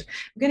infrastructures.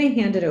 I'm going to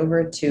hand it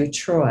over to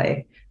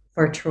Troy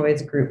for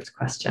Troy's group's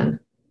question.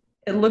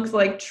 It looks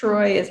like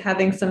Troy is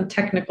having some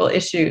technical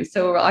issues,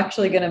 so we're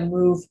actually going to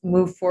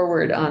move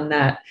forward on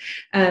that,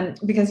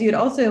 because you had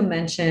also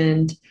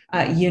mentioned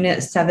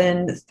Unit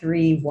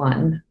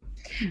 731,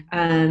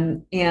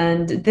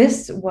 and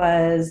this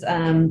was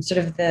sort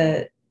of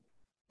the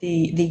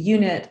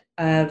unit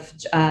of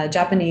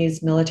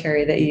Japanese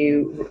military that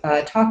you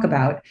talk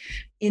about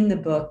in the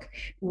book,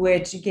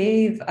 which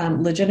gave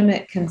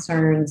legitimate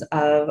concerns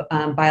of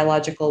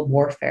biological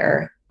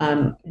warfare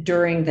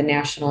during the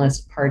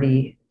Nationalist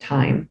Party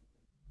time.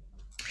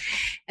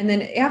 And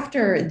then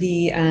after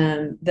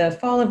the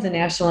fall of the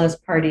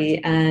Nationalist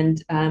Party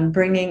and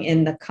bringing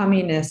in the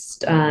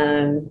communist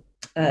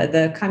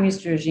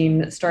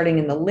regime starting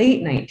in the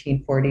late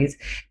 1940s,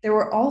 there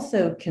were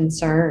also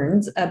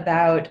concerns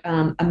about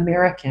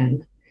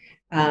American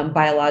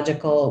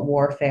biological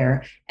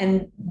warfare.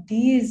 And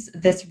this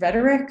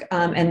rhetoric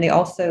and the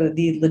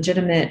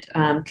legitimate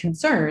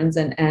concerns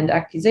and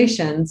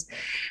accusations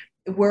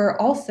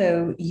were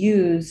also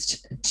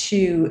used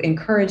to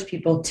encourage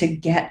people to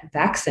get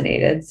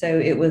vaccinated. So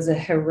it was a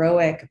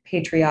heroic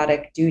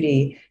patriotic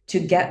duty to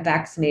get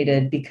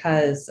vaccinated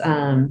because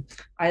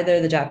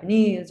either the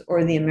Japanese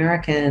or the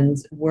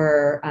Americans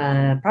were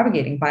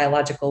propagating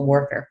biological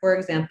warfare. For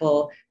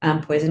example,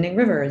 poisoning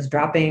rivers,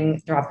 dropping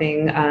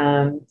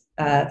from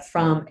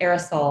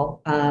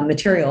aerosol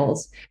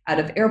materials out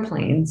of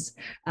airplanes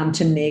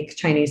to make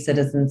Chinese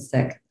citizens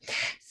sick.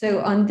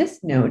 So on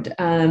this note,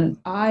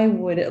 I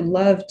would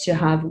love to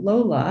have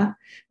Lola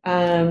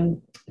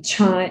I'm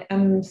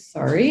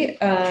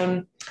sorry.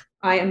 I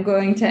am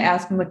going to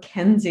ask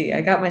Mackenzie.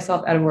 I got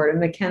myself out of order.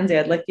 Mackenzie,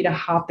 I'd like you to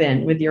hop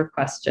in with your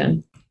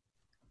question.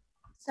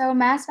 So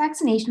mass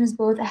vaccination was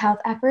both a health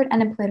effort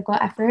and a political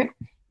effort.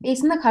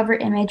 Based on the cover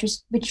image,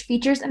 which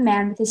features a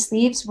man with his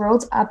sleeves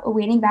rolled up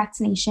awaiting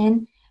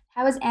vaccination,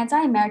 how has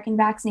anti-American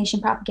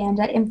vaccination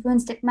propaganda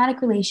influenced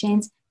diplomatic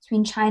relations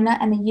between China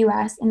and the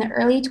U.S. in the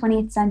early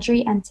 20th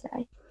century and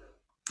today?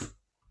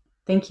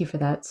 Thank you for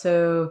that.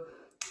 So,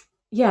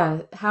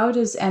 yeah, how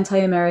does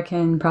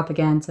anti-American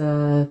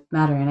propaganda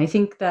matter? And I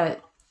think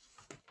that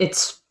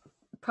it's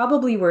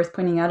probably worth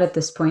pointing out at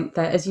this point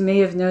that, as you may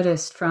have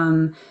noticed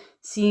from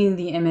seeing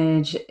the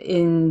image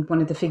in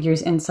one of the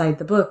figures inside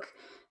the book,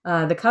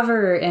 the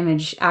cover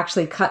image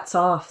actually cuts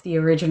off the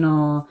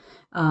original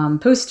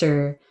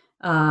poster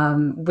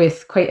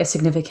with quite a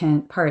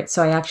significant part.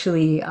 So I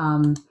actually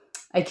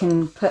I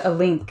can put a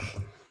link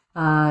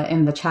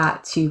in the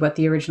chat to what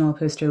the original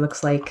poster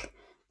looks like,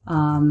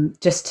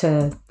 just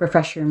to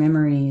refresh your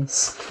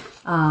memories.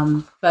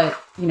 But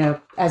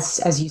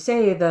as you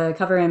say, the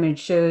cover image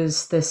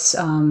shows this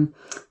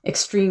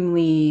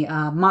extremely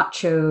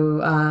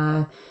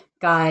macho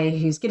guy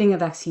who's getting a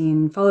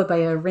vaccine, followed by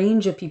a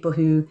range of people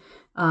who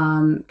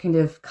kind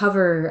of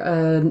cover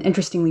an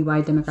interestingly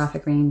wide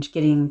demographic range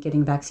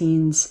getting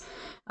vaccines.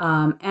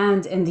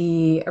 And in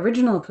the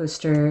original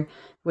poster,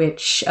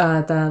 which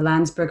the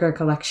Landsberger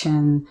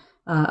collection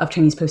of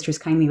Chinese posters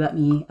kindly let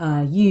me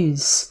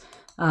use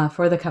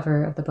for the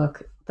cover of the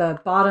book, the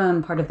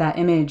bottom part of that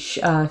image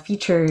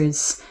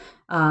features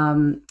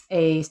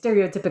a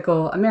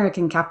stereotypical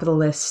American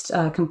capitalist,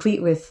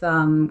 complete with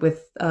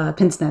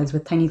pince nez,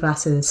 with tiny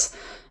glasses,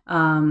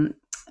 kind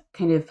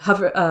of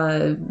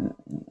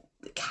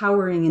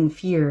cowering in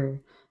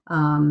fear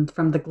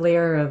from the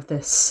glare of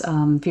this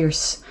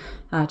fierce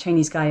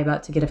Chinese guy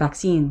about to get a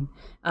vaccine.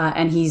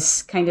 And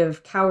he's kind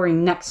of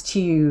cowering next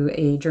to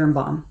a germ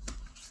bomb.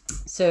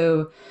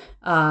 So,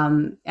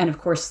 and of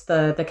course,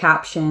 the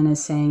caption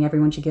is saying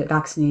everyone should get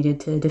vaccinated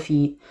to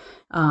defeat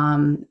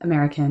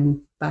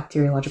American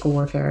bacteriological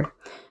warfare.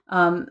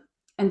 And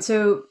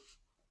so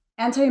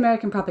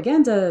anti-American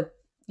propaganda,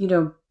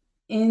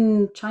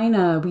 in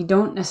China, we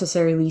don't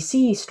necessarily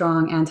see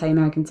strong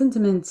anti-American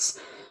sentiments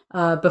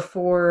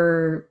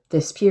before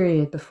this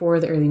period, before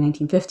the early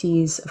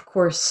 1950s. Of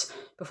course,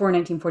 before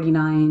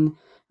 1949,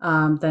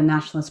 the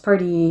Nationalist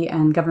Party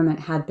and government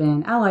had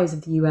been allies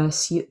of the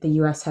U.S. The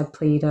U.S. had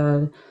played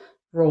a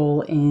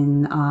role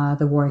in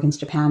the war against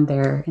Japan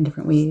there in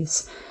different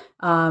ways.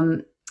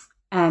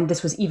 And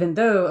this was even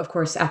though, of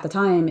course, at the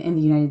time in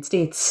the United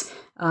States,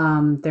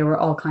 there were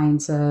all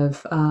kinds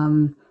of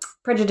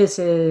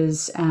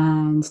prejudices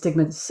and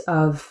stigmas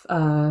of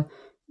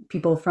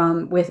people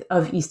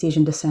of East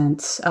Asian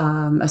descent,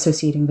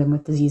 associating them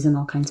with disease in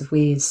all kinds of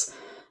ways.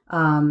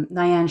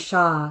 Nayan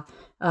Shah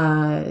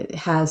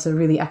has a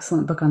really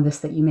excellent book on this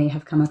that you may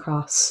have come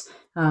across,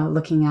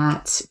 looking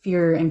at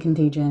fear and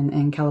contagion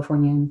in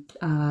Californian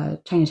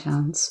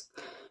Chinatowns.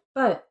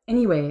 But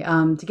anyway,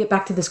 to get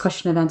back to this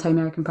question of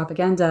anti-American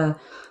propaganda,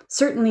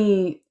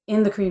 certainly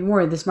in the Korean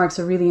War, this marks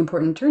a really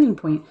important turning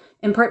point,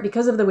 in part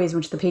because of the ways in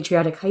which the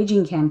patriotic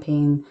hygiene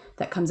campaign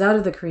that comes out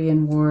of the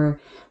Korean War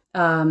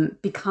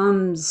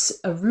becomes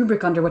a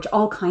rubric under which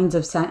all kinds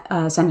of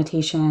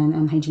sanitation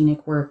and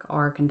hygienic work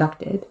are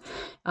conducted.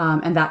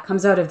 And that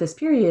comes out of this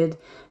period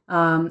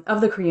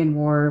of the Korean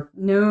War,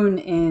 known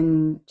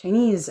in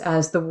Chinese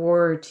as the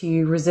war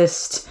to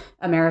resist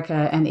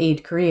America and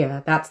aid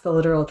Korea. That's the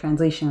literal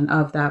translation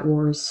of that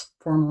war's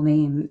formal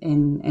name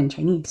in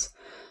Chinese.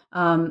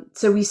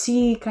 So we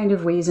see kind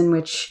of ways in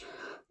which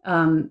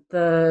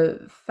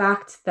the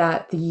fact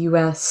that the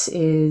U.S.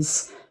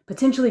 is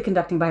potentially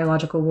conducting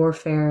biological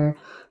warfare,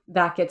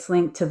 that gets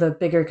linked to the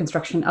bigger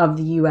construction of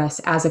the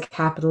U.S. as a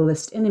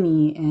capitalist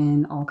enemy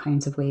in all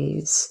kinds of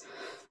ways.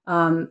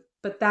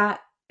 But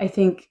that, I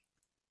think,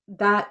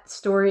 that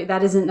story,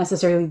 that isn't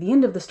necessarily the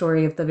end of the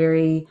story of the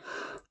very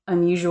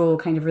unusual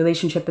kind of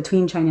relationship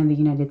between China and the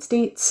United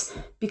States,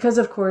 because,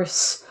 of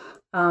course,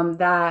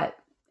 that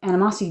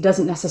animosity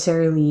doesn't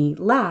necessarily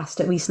last,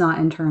 at least not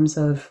in terms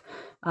of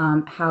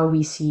how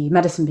we see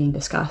medicine being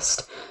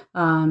discussed.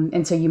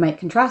 And so you might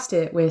contrast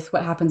it with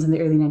what happens in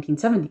the early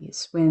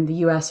 1970s when the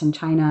US and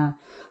China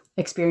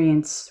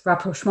experience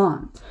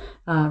rapprochement,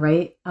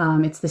 right?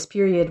 It's this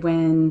period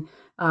when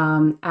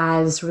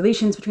as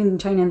relations between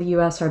China and the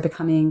US are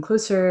becoming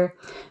closer,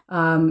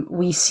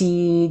 we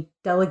see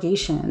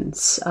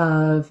delegations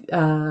of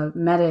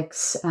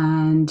medics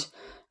and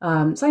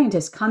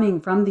scientists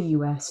coming from the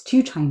US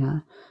to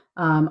China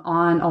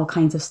on all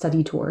kinds of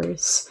study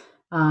tours.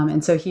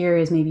 And so here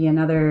is maybe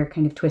another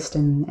kind of twist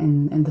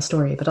in the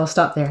story, but I'll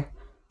stop there.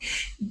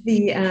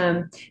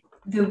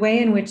 The way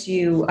in which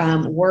you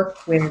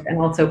work with and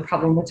also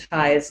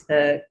problematize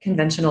the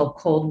conventional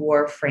Cold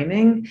War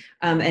framing,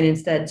 and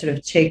instead sort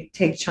of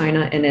take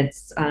China in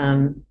its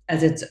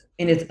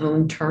in its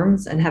own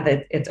terms and have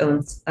its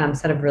own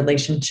set of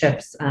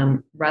relationships,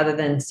 rather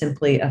than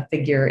simply a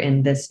figure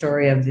in this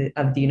story of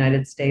the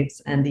United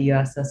States and the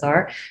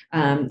USSR,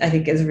 I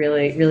think is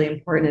really, really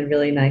important and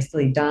really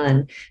nicely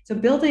done. So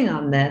building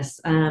on this,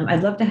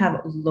 I'd love to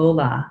have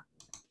Lola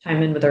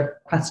chime in with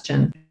her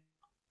question.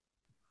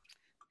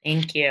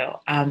 Thank you.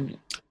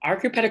 Our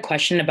group had a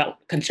question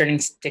concerning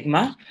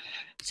stigma.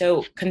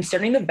 So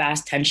concerning the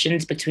vast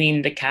tensions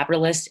between the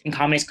capitalist and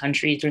communist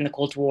countries during the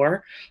Cold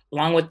War,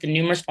 along with the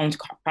numerous forms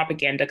of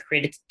propaganda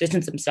created to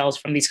distance themselves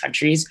from these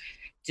countries,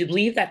 do you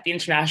believe that the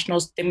international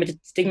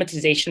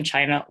stigmatization of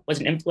China was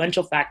an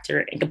influential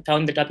factor in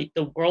compelling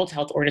the World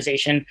Health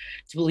Organization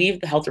to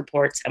believe the health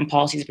reports and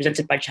policies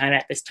presented by China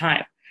at this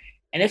time?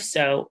 And if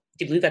so,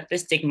 do you believe that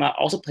this stigma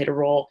also played a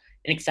role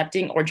in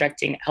accepting or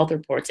rejecting health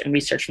reports and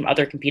research from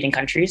other competing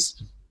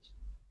countries?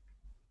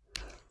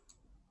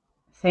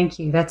 Thank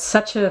you. That's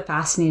such a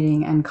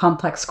fascinating and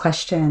complex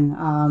question.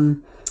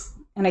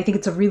 And I think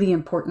it's a really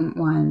important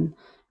one.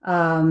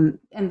 And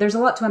there's a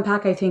lot to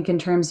unpack, I think, in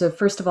terms of,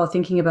 first of all,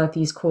 thinking about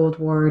these Cold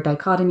War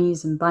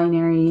dichotomies and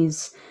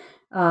binaries,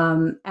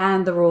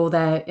 and the role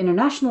that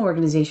international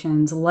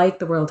organizations like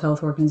the World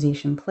Health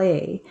Organization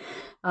play.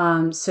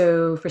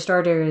 So for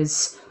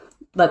starters,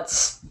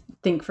 let's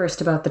think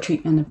first about the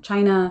treatment of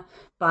China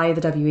by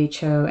the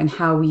WHO and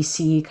how we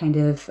see kind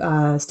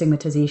of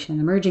stigmatization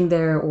emerging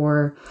there,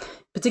 or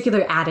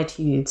particular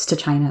attitudes to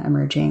China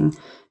emerging.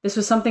 This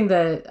was something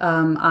that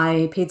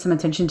I paid some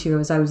attention to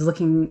as I was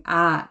looking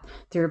at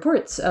the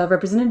reports of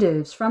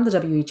representatives from the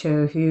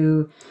WHO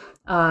who,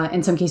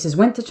 in some cases,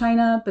 went to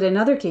China, but in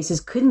other cases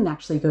couldn't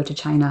actually go to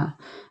China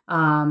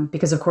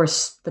because, of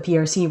course, the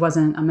PRC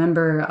wasn't a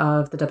member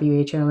of the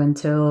WHO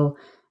until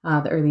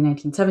the early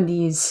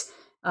 1970s.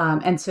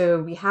 And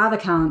so we have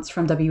accounts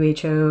from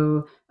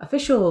WHO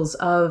officials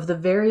of the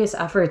various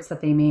efforts that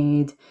they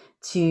made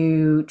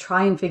to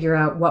try and figure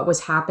out what was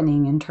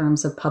happening in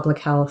terms of public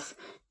health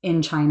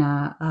in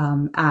China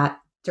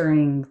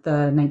during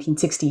the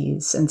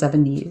 1960s and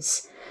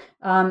 70s.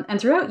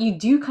 And throughout, you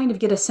do kind of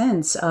get a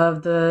sense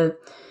of the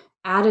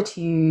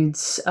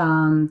attitudes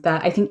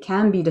that I think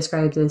can be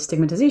described as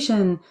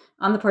stigmatization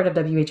on the part of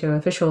WHO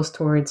officials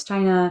towards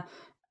China.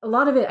 A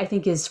lot of it, I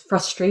think, is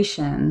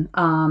frustration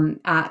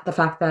at the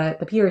fact that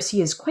the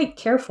PRC is quite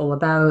careful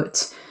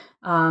about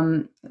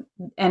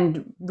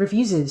and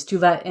refuses to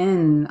let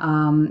in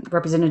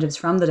representatives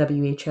from the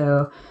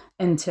WHO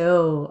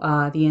until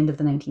the end of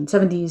the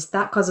 1970s.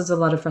 That causes a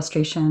lot of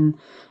frustration.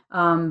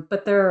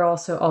 But there are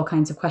also all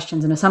kinds of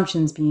questions and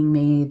assumptions being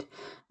made,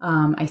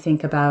 I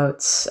think, about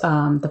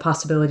the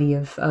possibility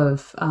of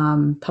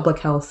public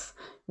health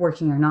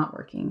working or not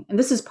working. And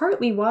this is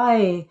partly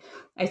why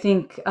I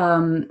think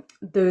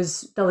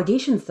those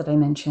delegations that I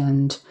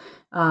mentioned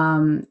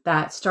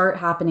that start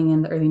happening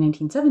in the early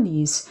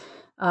 1970s,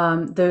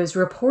 those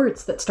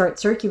reports that start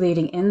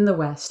circulating in the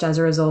West as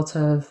a result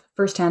of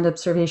firsthand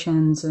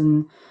observations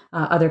and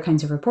other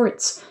kinds of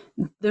reports,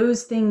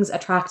 those things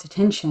attract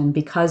attention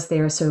because they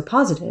are so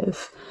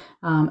positive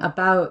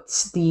about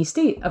the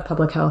state of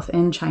public health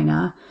in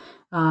China.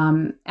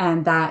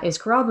 And that is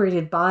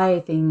corroborated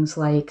by things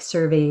like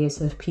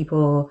surveys of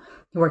people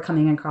who are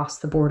coming across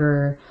the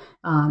border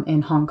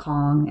in Hong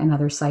Kong and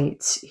other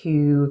sites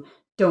who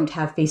don't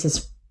have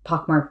faces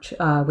pockmarked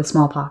with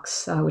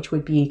smallpox, which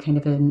would be kind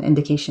of an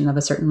indication of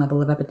a certain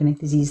level of epidemic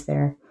disease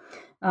there.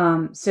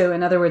 So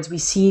in other words, we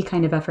see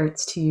kind of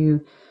efforts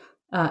to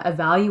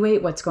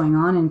evaluate what's going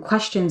on and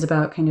questions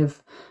about kind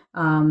of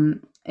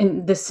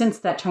in the sense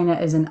that China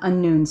is an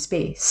unknown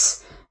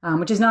space,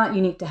 which is not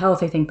unique to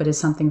health, I think, but is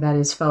something that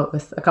is felt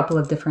with a couple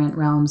of different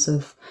realms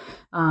of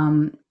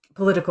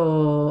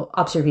political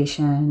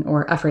observation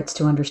or efforts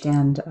to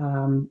understand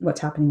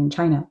what's happening in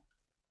China.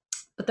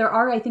 But there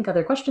are, I think,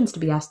 other questions to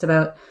be asked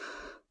about,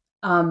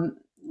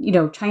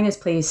 China's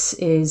place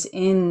is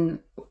in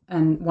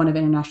one of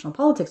international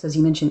politics, as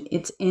you mentioned.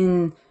 It's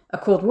in a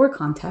Cold War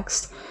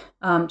context.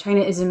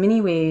 China is in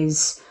many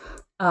ways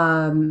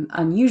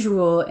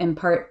unusual, in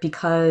part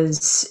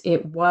because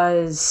it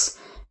was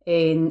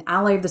an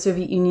ally of the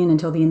Soviet Union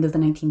until the end of the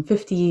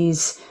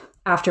 1950s,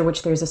 after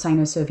which there's a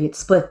Sino-Soviet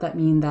split that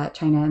mean that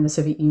China and the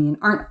Soviet Union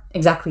aren't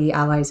exactly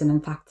allies, and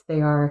in fact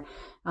they are.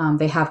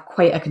 They have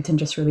quite a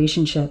contentious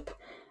relationship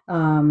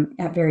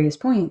at various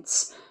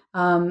points.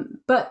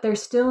 But they're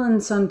still in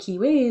some key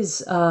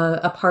ways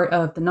a part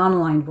of the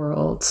non-aligned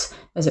world,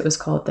 as it was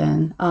called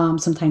then,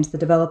 sometimes the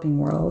developing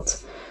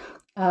world.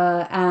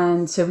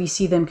 And so we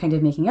see them kind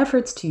of making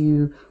efforts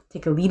to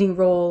take a leading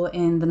role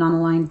in the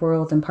non-aligned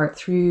world, in part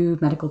through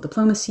medical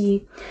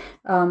diplomacy.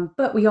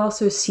 But we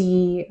also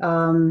see,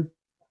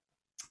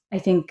 I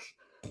think,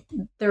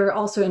 there are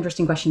also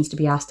interesting questions to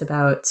be asked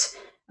about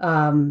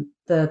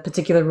the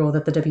particular role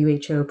that the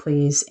WHO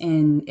plays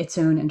in its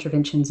own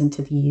interventions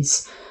into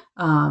these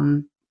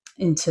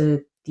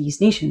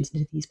nations,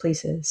 into these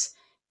places.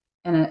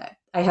 And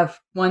I have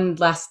one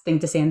last thing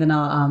to say, and then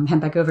I'll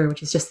hand back over,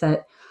 which is just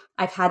that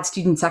I've had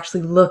students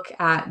actually look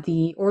at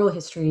the oral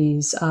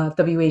histories of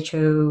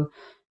WHO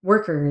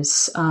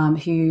workers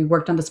who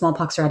worked on the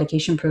smallpox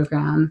eradication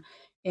program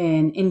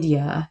in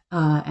India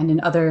and in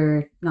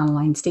other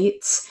non-aligned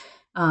states.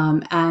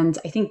 And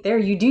I think there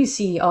you do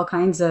see all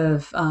kinds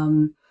of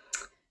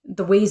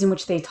the ways in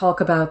which they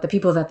talk about the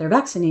people that they're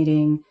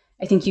vaccinating.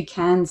 I think you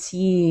can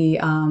see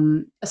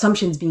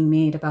assumptions being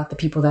made about the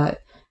people that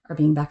are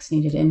being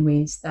vaccinated in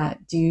ways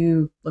that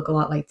do look a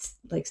lot like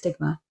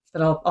stigma.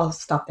 But I'll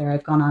stop there.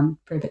 I've gone on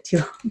for a bit too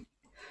long.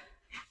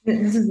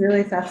 This is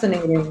really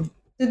fascinating.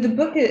 So the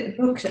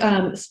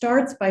book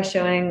starts by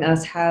showing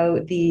us how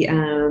the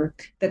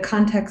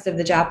context of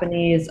the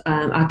Japanese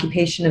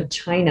occupation of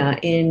China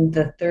in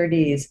the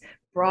 30s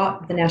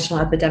brought the National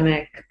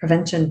Epidemic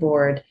Prevention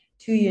Board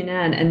to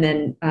Yunnan, and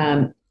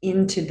then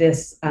into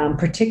this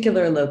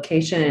particular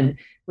location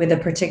with a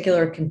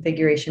particular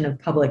configuration of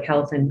public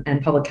health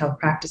and public health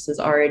practices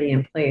already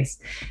in place,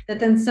 that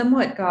then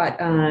somewhat got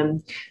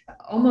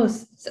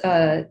almost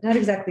not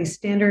exactly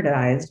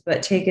standardized,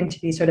 but taken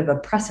to be sort of a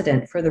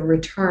precedent for the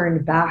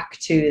return back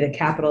to the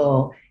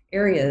capital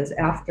areas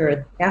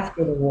after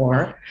the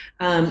war,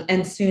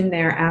 and soon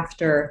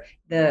thereafter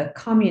the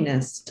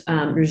communist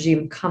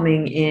regime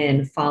coming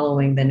in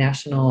following the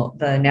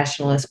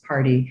Nationalist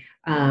Party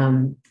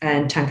and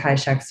Chiang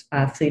Kai-shek's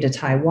flee to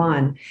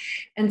Taiwan.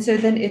 And so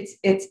then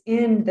it's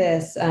in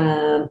this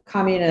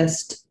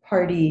communist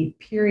party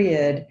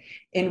period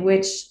in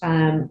which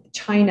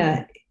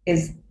China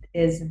is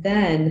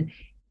then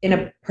in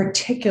a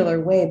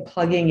particular way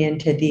plugging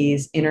into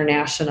these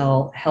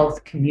international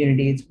health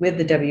communities with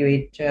the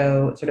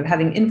WHO sort of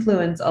having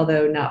influence,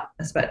 although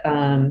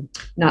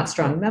not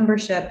strong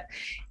membership,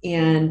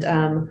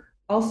 and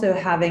also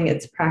having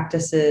its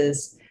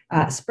practices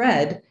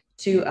spread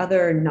to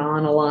other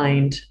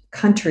non-aligned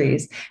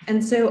countries.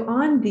 And so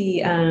on the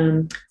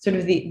sort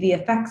of the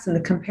effects and the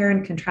compare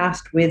and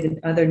contrast with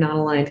other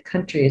non-aligned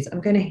countries,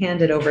 I'm going to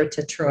hand it over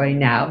to Troy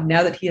now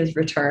that he has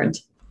returned.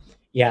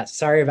 Yeah,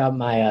 sorry about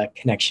my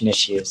connection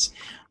issues.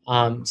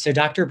 So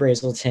Dr.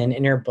 Brazelton,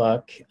 in your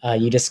book,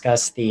 you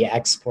discuss the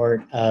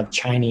export of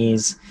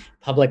Chinese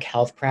public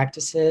health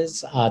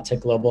practices to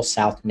global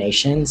South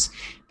nations,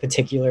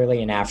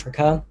 particularly in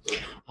Africa.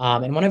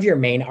 And one of your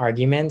main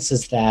arguments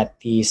is that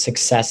the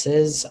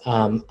successes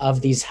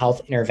of these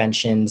health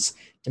interventions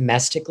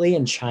domestically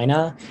in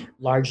China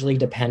largely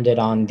depended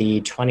on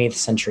the 20th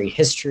century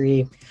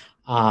history,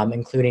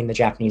 including the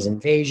Japanese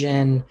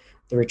invasion,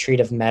 the retreat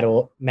of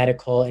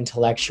medical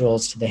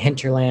intellectuals to the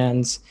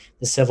hinterlands,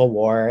 the Civil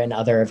War, and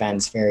other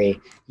events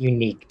very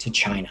unique to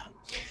China.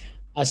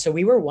 So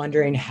we were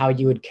wondering how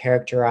you would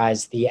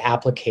characterize the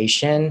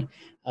application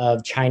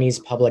of Chinese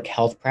public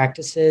health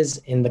practices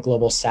in the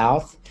global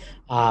South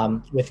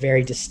with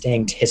very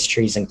distinct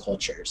histories and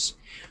cultures.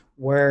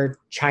 Were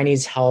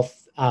Chinese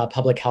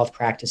public health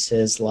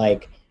practices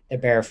like the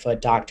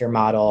barefoot doctor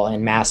model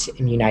and mass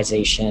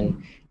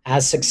immunization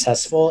as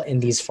successful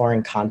in these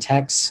foreign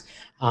contexts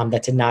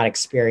that did not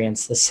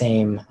experience the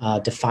same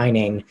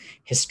defining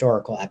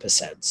historical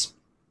episodes?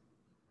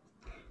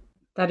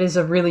 That is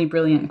a really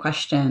brilliant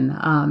question.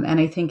 And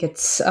I think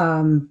it's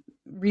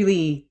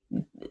really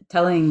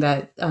telling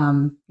that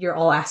you're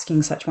all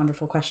asking such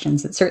wonderful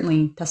questions. It's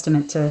certainly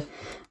testament to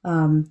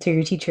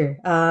your teacher.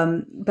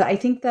 But I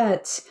think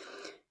that,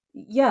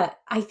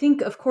 I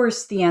think, of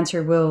course, the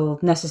answer will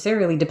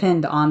necessarily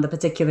depend on the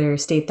particular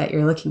state that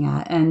you're looking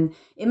at. And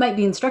it might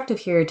be instructive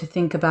here to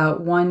think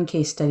about one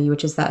case study,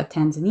 which is that of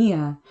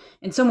Tanzania.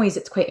 In some ways,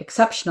 it's quite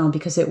exceptional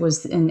because it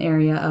was an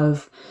area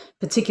of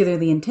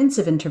particularly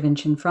intensive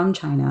intervention from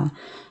China.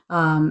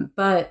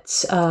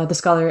 But the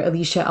scholar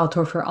Alicia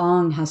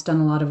Altorfer-Ong has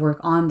done a lot of work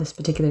on this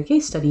particular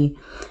case study.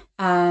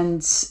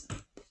 And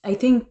I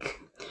think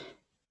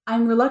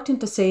I'm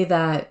reluctant to say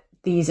that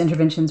these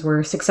interventions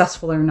were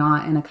successful or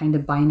not in a kind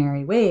of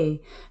binary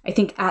way. I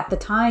think at the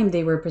time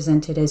they were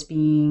presented as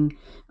being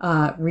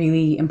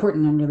really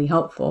important and really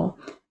helpful.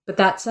 But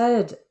that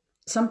said,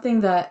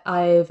 something that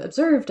I've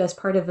observed as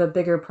part of a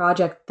bigger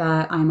project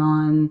that I'm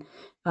on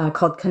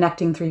called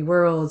Connecting Three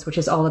Worlds, which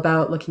is all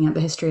about looking at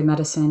the history of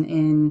medicine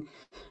in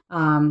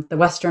the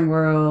Western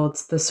world,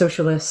 the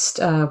socialist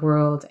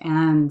world,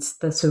 and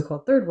the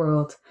so-called third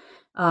world.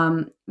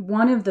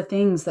 One of the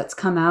things that's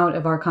come out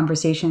of our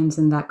conversations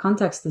in that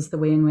context is the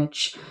way in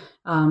which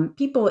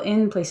people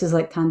in places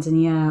like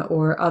Tanzania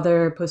or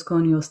other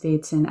post-colonial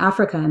states in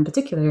Africa in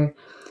particular,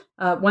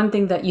 one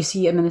thing that you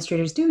see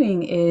administrators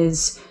doing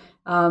is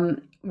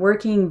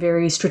working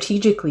very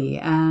strategically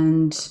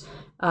and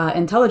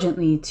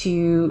intelligently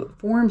to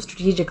form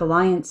strategic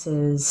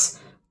alliances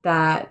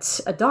that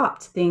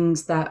adopt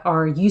things that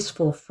are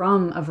useful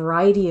from a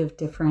variety of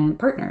different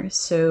partners.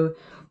 So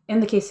in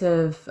the case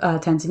of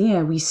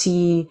Tanzania, we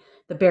see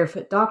the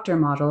barefoot doctor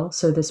model,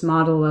 so this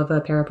model of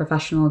a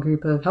paraprofessional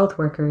group of health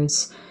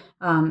workers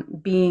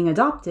being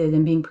adopted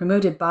and being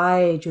promoted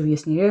by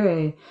Julius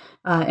Nyerere,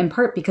 in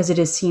part because it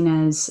is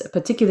seen as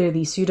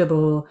particularly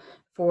suitable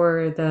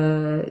for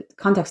the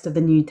context of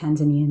the new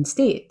Tanzanian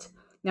state.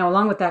 Now,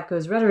 along with that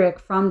goes rhetoric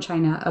from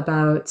China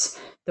about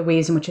the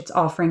ways in which it's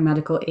offering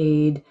medical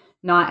aid,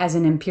 not as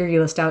an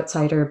imperialist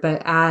outsider,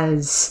 but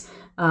as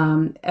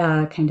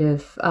kind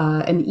of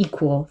an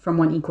equal, from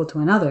one equal to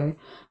another.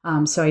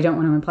 So I don't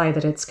want to imply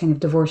that it's kind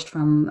of divorced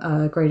from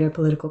a greater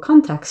political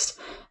context.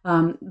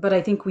 But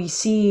I think we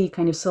see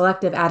kind of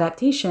selective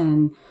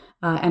adaptation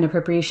and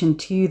appropriation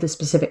to the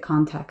specific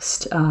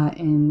context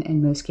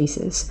in most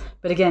cases.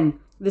 But again,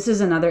 this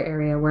is another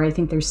area where I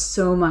think there's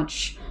so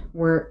much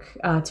work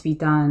to be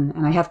done.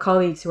 And I have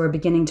colleagues who are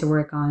beginning to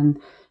work on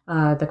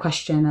the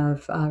question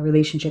of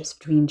relationships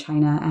between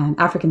China and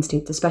African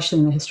states, especially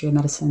in the history of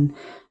medicine.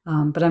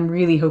 But I'm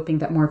really hoping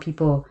that more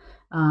people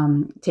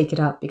take it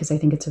up because I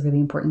think it's a really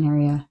important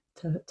area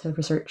to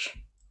research.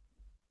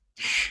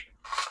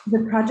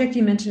 The project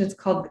you mentioned is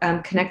called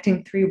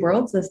Connecting Three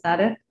Worlds. Is that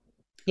it?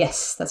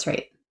 Yes, that's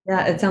right.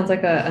 Yeah, it sounds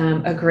like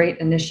a great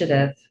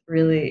initiative.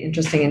 Really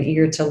interesting and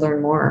eager to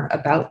learn more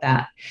about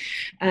that.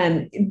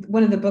 And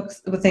one of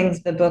the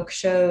things the book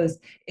shows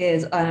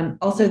is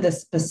also the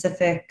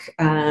specific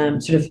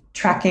sort of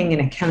tracking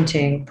and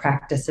accounting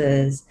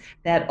practices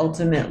that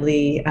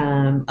ultimately,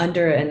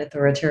 under an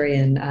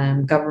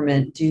authoritarian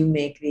government, do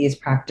make these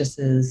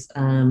practices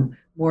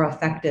more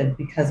effective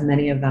because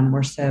many of them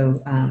were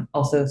so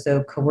also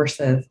so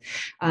coercive.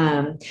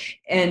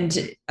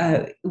 And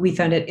we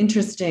found it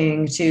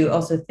interesting to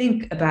also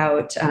think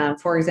about,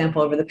 for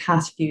example, over the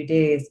past few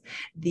days,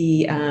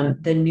 the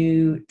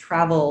new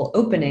travel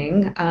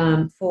opening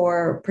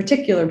for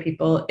particular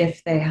people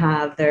if they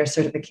have their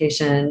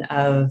certification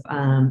of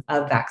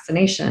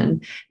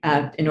vaccination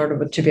in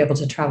order to be able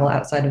to travel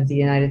outside of the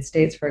United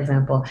States, for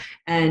example.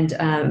 And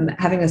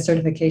having a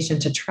certification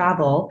to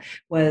travel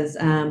was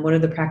one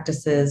of the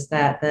practices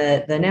that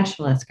the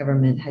nationalist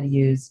government had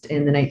used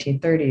in the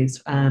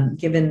 1930s,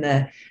 given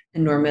the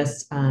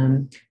enormous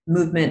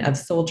movement of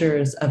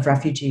soldiers, of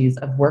refugees,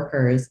 of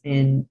workers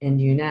in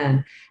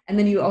Yunnan. And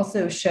then you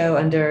also show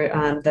under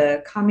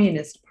the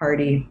Communist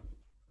Party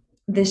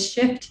this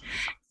shift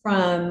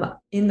from,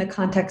 in the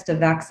context of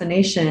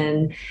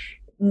vaccination,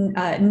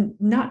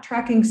 not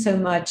tracking so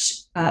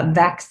much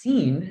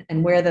vaccine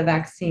and where the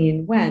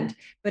vaccine went,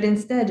 but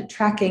instead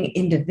tracking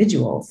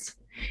individuals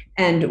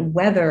and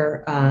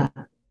whether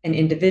an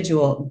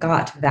individual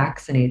got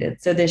vaccinated.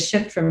 So this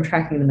shift from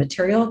tracking the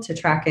material to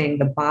tracking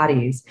the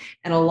bodies,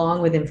 and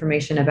along with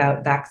information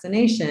about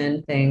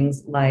vaccination,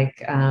 things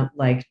like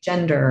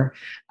gender,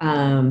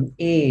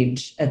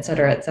 age, et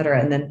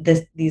cetera, and then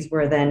these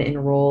were then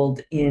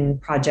enrolled in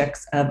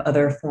projects of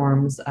other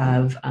forms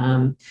of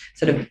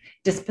sort of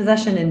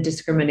dispossession and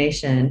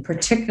discrimination,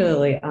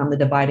 particularly on the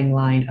dividing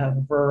line of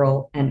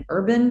rural and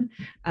urban,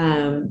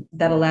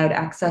 that allowed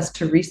access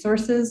to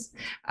resources,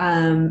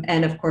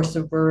 and of course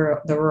the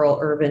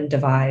rural-urban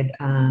divide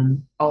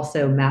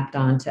also mapped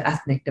onto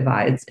ethnic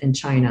divides in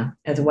China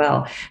as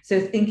well. So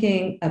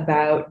thinking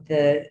about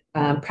the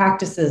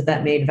practices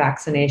that made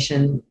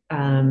vaccination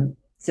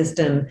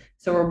system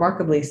so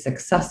remarkably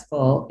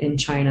successful in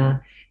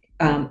China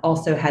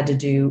also had to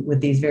do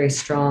with these very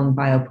strong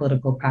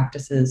biopolitical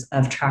practices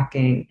of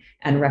tracking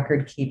and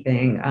record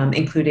keeping,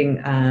 including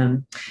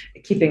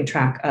keeping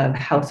track of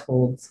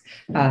households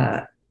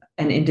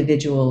and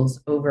individuals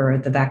over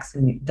the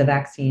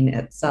vaccine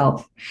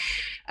itself.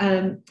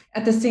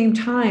 At the same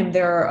time,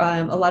 there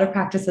are a lot of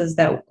practices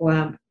that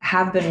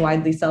have been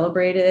widely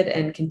celebrated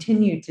and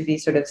continue to be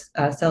sort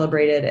of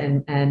celebrated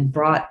and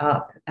brought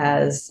up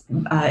as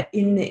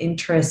in the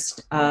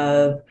interest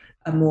of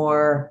a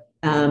more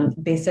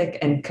basic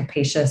and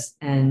capacious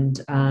and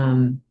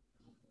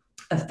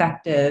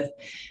effective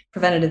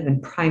preventative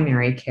and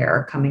primary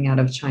care coming out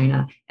of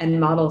China.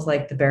 And models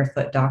like the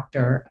Barefoot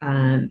Doctor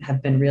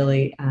have been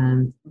really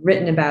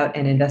written about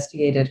and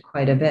investigated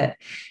quite a bit.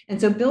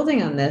 And so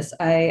building on this,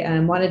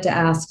 I wanted to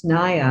ask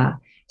Naya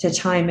to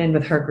chime in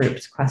with her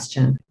group's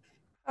question.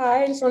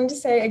 I just wanted to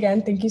say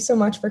again, thank you so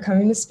much for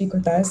coming to speak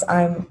with us.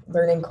 I'm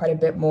learning quite a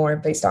bit more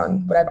based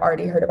on what I've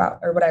already heard about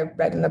or what I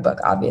read in the book,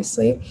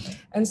 obviously.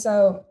 And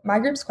so my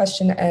group's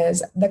question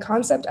is, the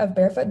concept of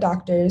barefoot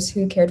doctors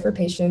who cared for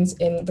patients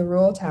in the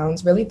rural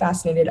towns really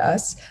fascinated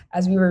us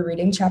as we were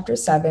reading chapter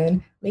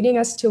 7, leading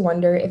us to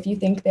wonder if you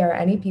think there are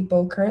any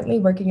people currently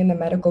working in the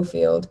medical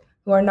field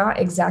who are not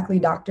exactly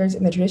doctors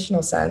in the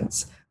traditional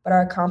sense, but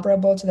are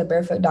comparable to the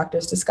barefoot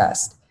doctors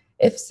discussed.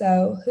 If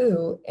so,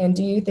 who? And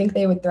do you think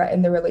they would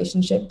threaten the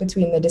relationship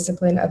between the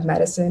discipline of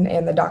medicine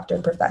and the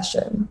doctor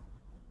profession?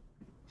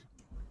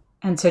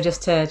 And so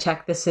just to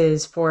check, this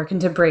is for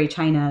contemporary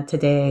China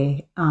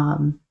today.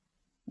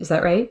 Is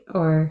that right?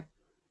 Or?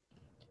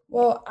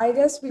 Well, I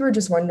guess we were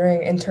just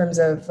wondering in terms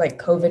of like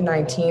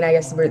COVID-19, I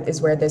guess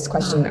is where this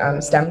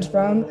question stemmed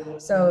from.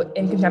 So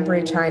in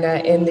contemporary China,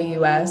 in the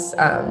US.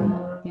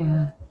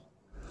 Yeah,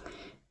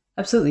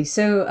 absolutely.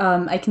 So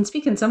I can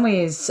speak in some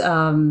ways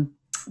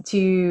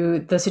to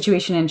the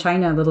situation in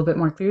China a little bit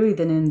more clearly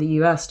than in the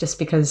US, just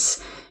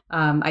because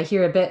I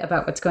hear a bit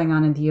about what's going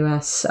on in the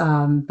US,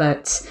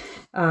 but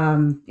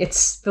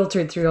it's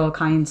filtered through all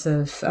kinds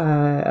of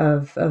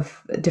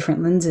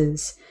different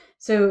lenses.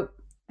 So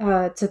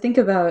to think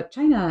about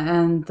China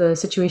and the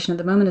situation at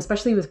the moment,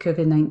 especially with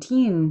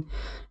COVID-19,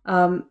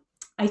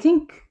 I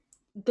think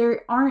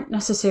there aren't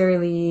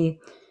necessarily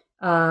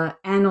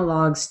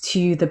analogs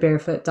to the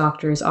barefoot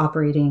doctors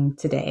operating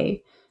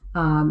today.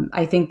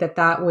 I think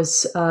that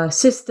was a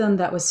system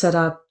that was set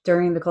up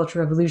during the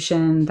Cultural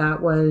Revolution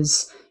that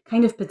was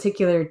kind of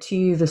particular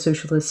to the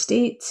socialist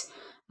state.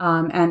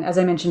 And as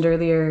I mentioned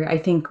earlier, I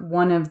think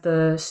one of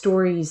the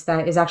stories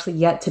that is actually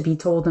yet to be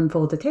told in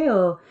full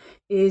detail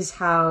is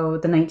how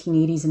the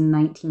 1980s and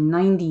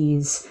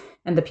 1990s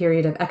and the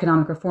period of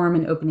economic reform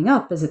and opening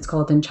up, as it's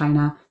called in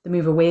China, the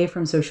move away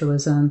from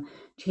socialism,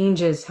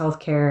 changes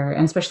healthcare,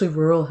 and especially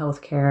rural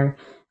healthcare,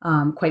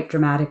 quite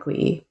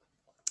dramatically.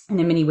 And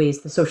in many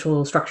ways, the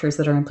social structures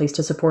that are in place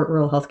to support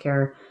rural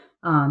healthcare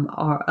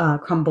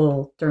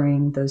crumble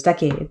during those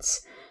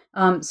decades.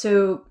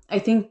 So I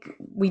think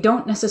we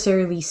don't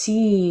necessarily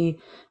see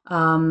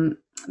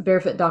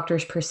barefoot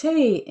doctors per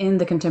se in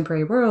the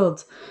contemporary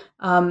world.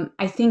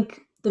 I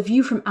think the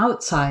view from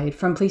outside,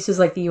 from places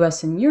like the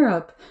US and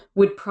Europe,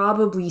 would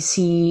probably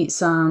see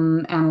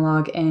some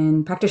analog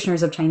in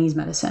practitioners of Chinese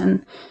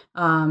medicine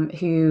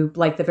who,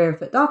 like the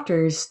barefoot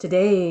doctors,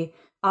 today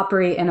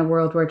operate in a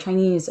world where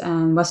Chinese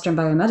and Western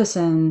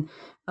biomedicine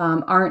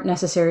aren't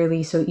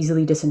necessarily so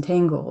easily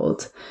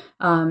disentangled.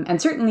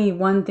 And certainly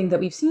one thing that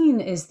we've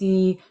seen is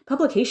the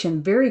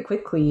publication very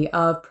quickly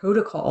of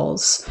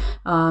protocols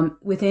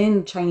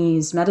within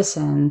Chinese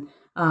medicine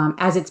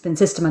as it's been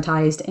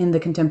systematized in the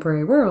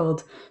contemporary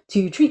world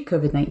to treat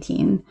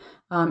COVID-19.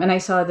 And I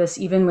saw this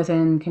even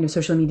within kind of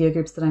social media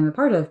groups that I'm a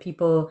part of,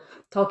 people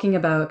talking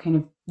about kind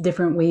of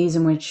different ways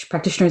in which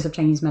practitioners of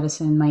Chinese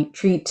medicine might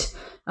treat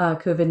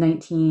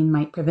COVID-19,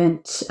 might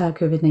prevent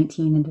COVID-19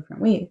 in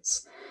different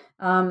ways.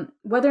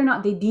 Whether or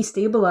not they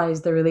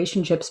destabilize the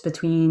relationships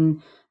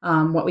between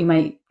what we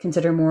might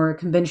consider more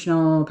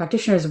conventional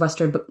practitioners of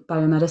Western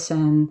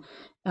biomedicine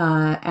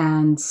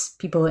and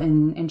people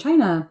in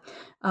China,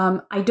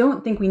 I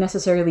don't think we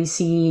necessarily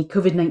see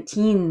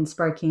COVID-19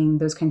 sparking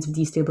those kinds of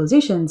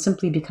destabilization,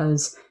 simply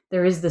because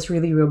there is this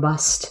really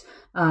robust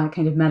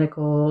kind of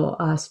medical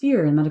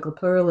sphere and medical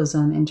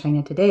pluralism in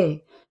China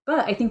today.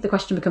 But I think the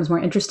question becomes more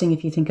interesting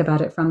if you think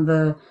about it from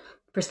the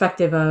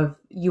perspective of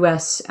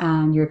US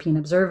and European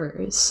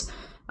observers.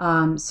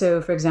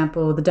 So, for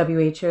example, the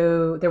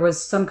WHO, there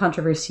was some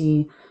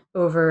controversy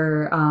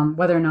over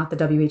whether or not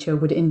the WHO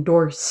would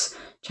endorse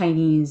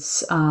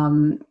Chinese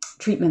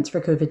treatments for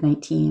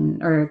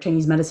COVID-19 or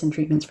Chinese medicine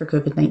treatments for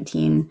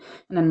COVID-19.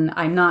 And then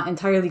I'm not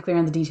entirely clear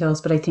on the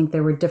details, but I think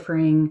there were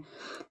differing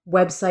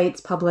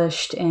websites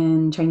published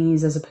in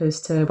Chinese as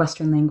opposed to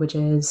Western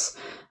languages.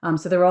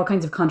 So there were all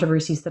kinds of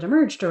controversies that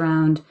emerged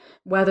around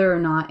whether or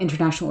not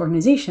international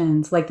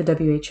organizations like the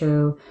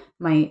WHO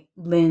might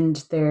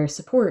lend their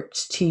support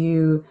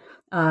to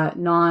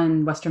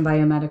non-Western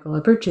biomedical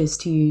approaches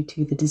to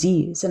the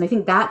disease. And I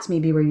think that's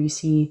maybe where you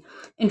see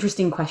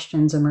interesting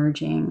questions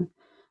emerging.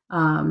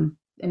 And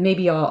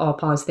maybe I'll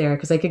pause there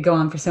because I could go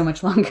on for so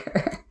much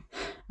longer.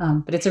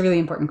 But it's a really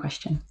important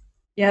question.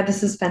 Yeah,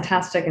 this is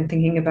fantastic in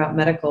thinking about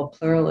medical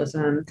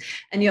pluralism.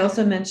 And you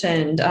also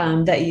mentioned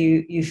that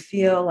you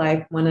feel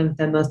like one of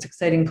the most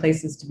exciting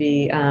places to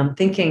be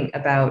thinking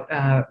about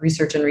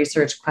research and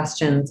research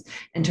questions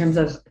in terms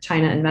of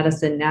China and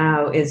medicine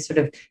now is sort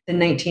of the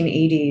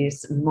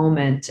 1980s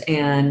moment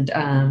and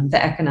the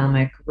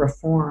economic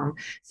reform.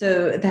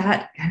 So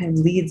that kind of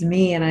leads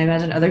me, and I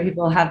imagine other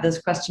people have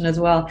this question as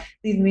well,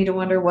 leads me to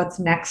wonder what's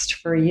next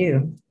for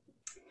you.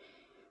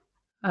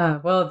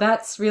 Well,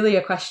 that's really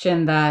a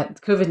question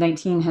that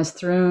COVID-19 has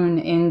thrown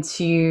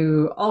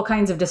into all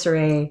kinds of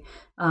disarray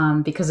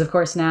because, of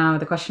course, now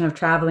the question of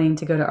traveling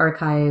to go to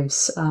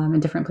archives in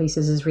different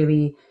places is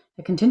really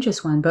a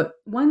contentious one. But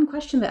one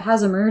question that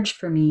has emerged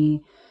for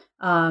me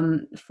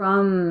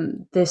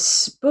from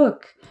this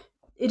book,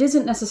 it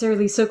isn't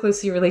necessarily so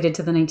closely related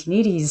to the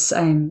 1980s,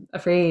 I'm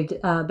afraid,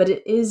 but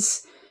it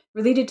is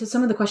related to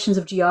some of the questions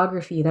of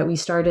geography that we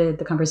started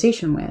the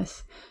conversation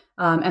with.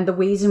 And the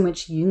ways in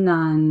which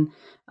Yunnan,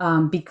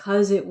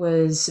 because it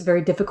was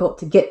very difficult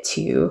to get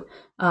to,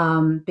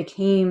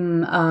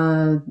 became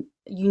a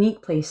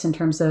unique place in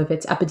terms of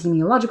its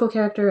epidemiological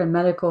character and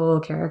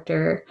medical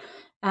character.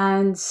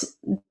 And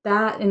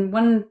that, and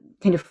one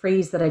kind of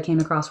phrase that I came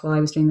across while I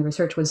was doing the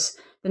research was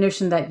the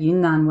notion that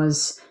Yunnan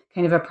was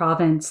kind of a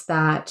province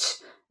that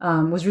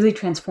was really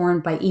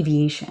transformed by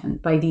aviation,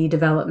 by the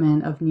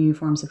development of new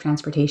forms of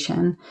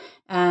transportation.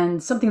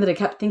 And something that I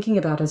kept thinking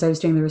about as I was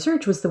doing the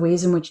research was the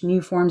ways in which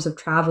new forms of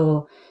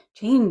travel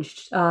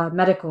changed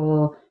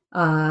medical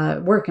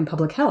work and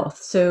public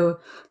health. So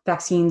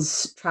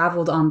vaccines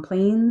traveled on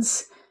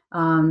planes,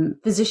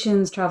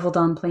 physicians traveled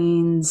on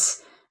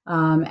planes,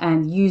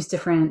 and used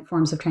different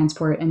forms of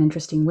transport in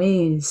interesting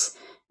ways.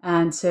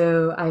 And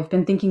so I've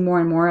been thinking more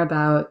and more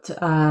about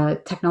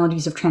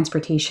technologies of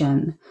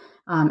transportation,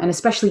 and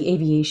especially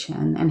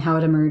aviation and how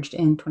it emerged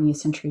in 20th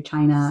century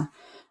China,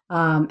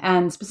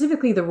 and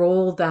specifically the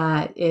role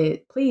that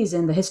it plays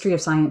in the history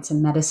of science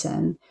and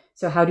medicine.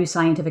 So how do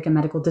scientific and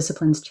medical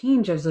disciplines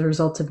change as a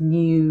result of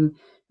new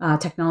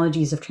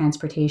technologies of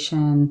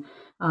transportation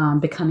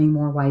becoming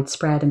more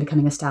widespread and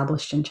becoming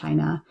established in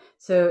China?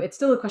 So it's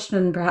still a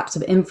question perhaps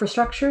of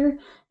infrastructure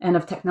and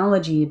of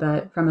technology,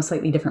 but from a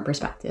slightly different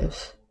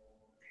perspective.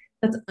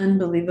 That's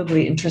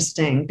unbelievably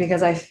interesting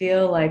because I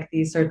feel like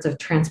these sorts of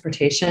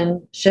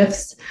transportation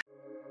shifts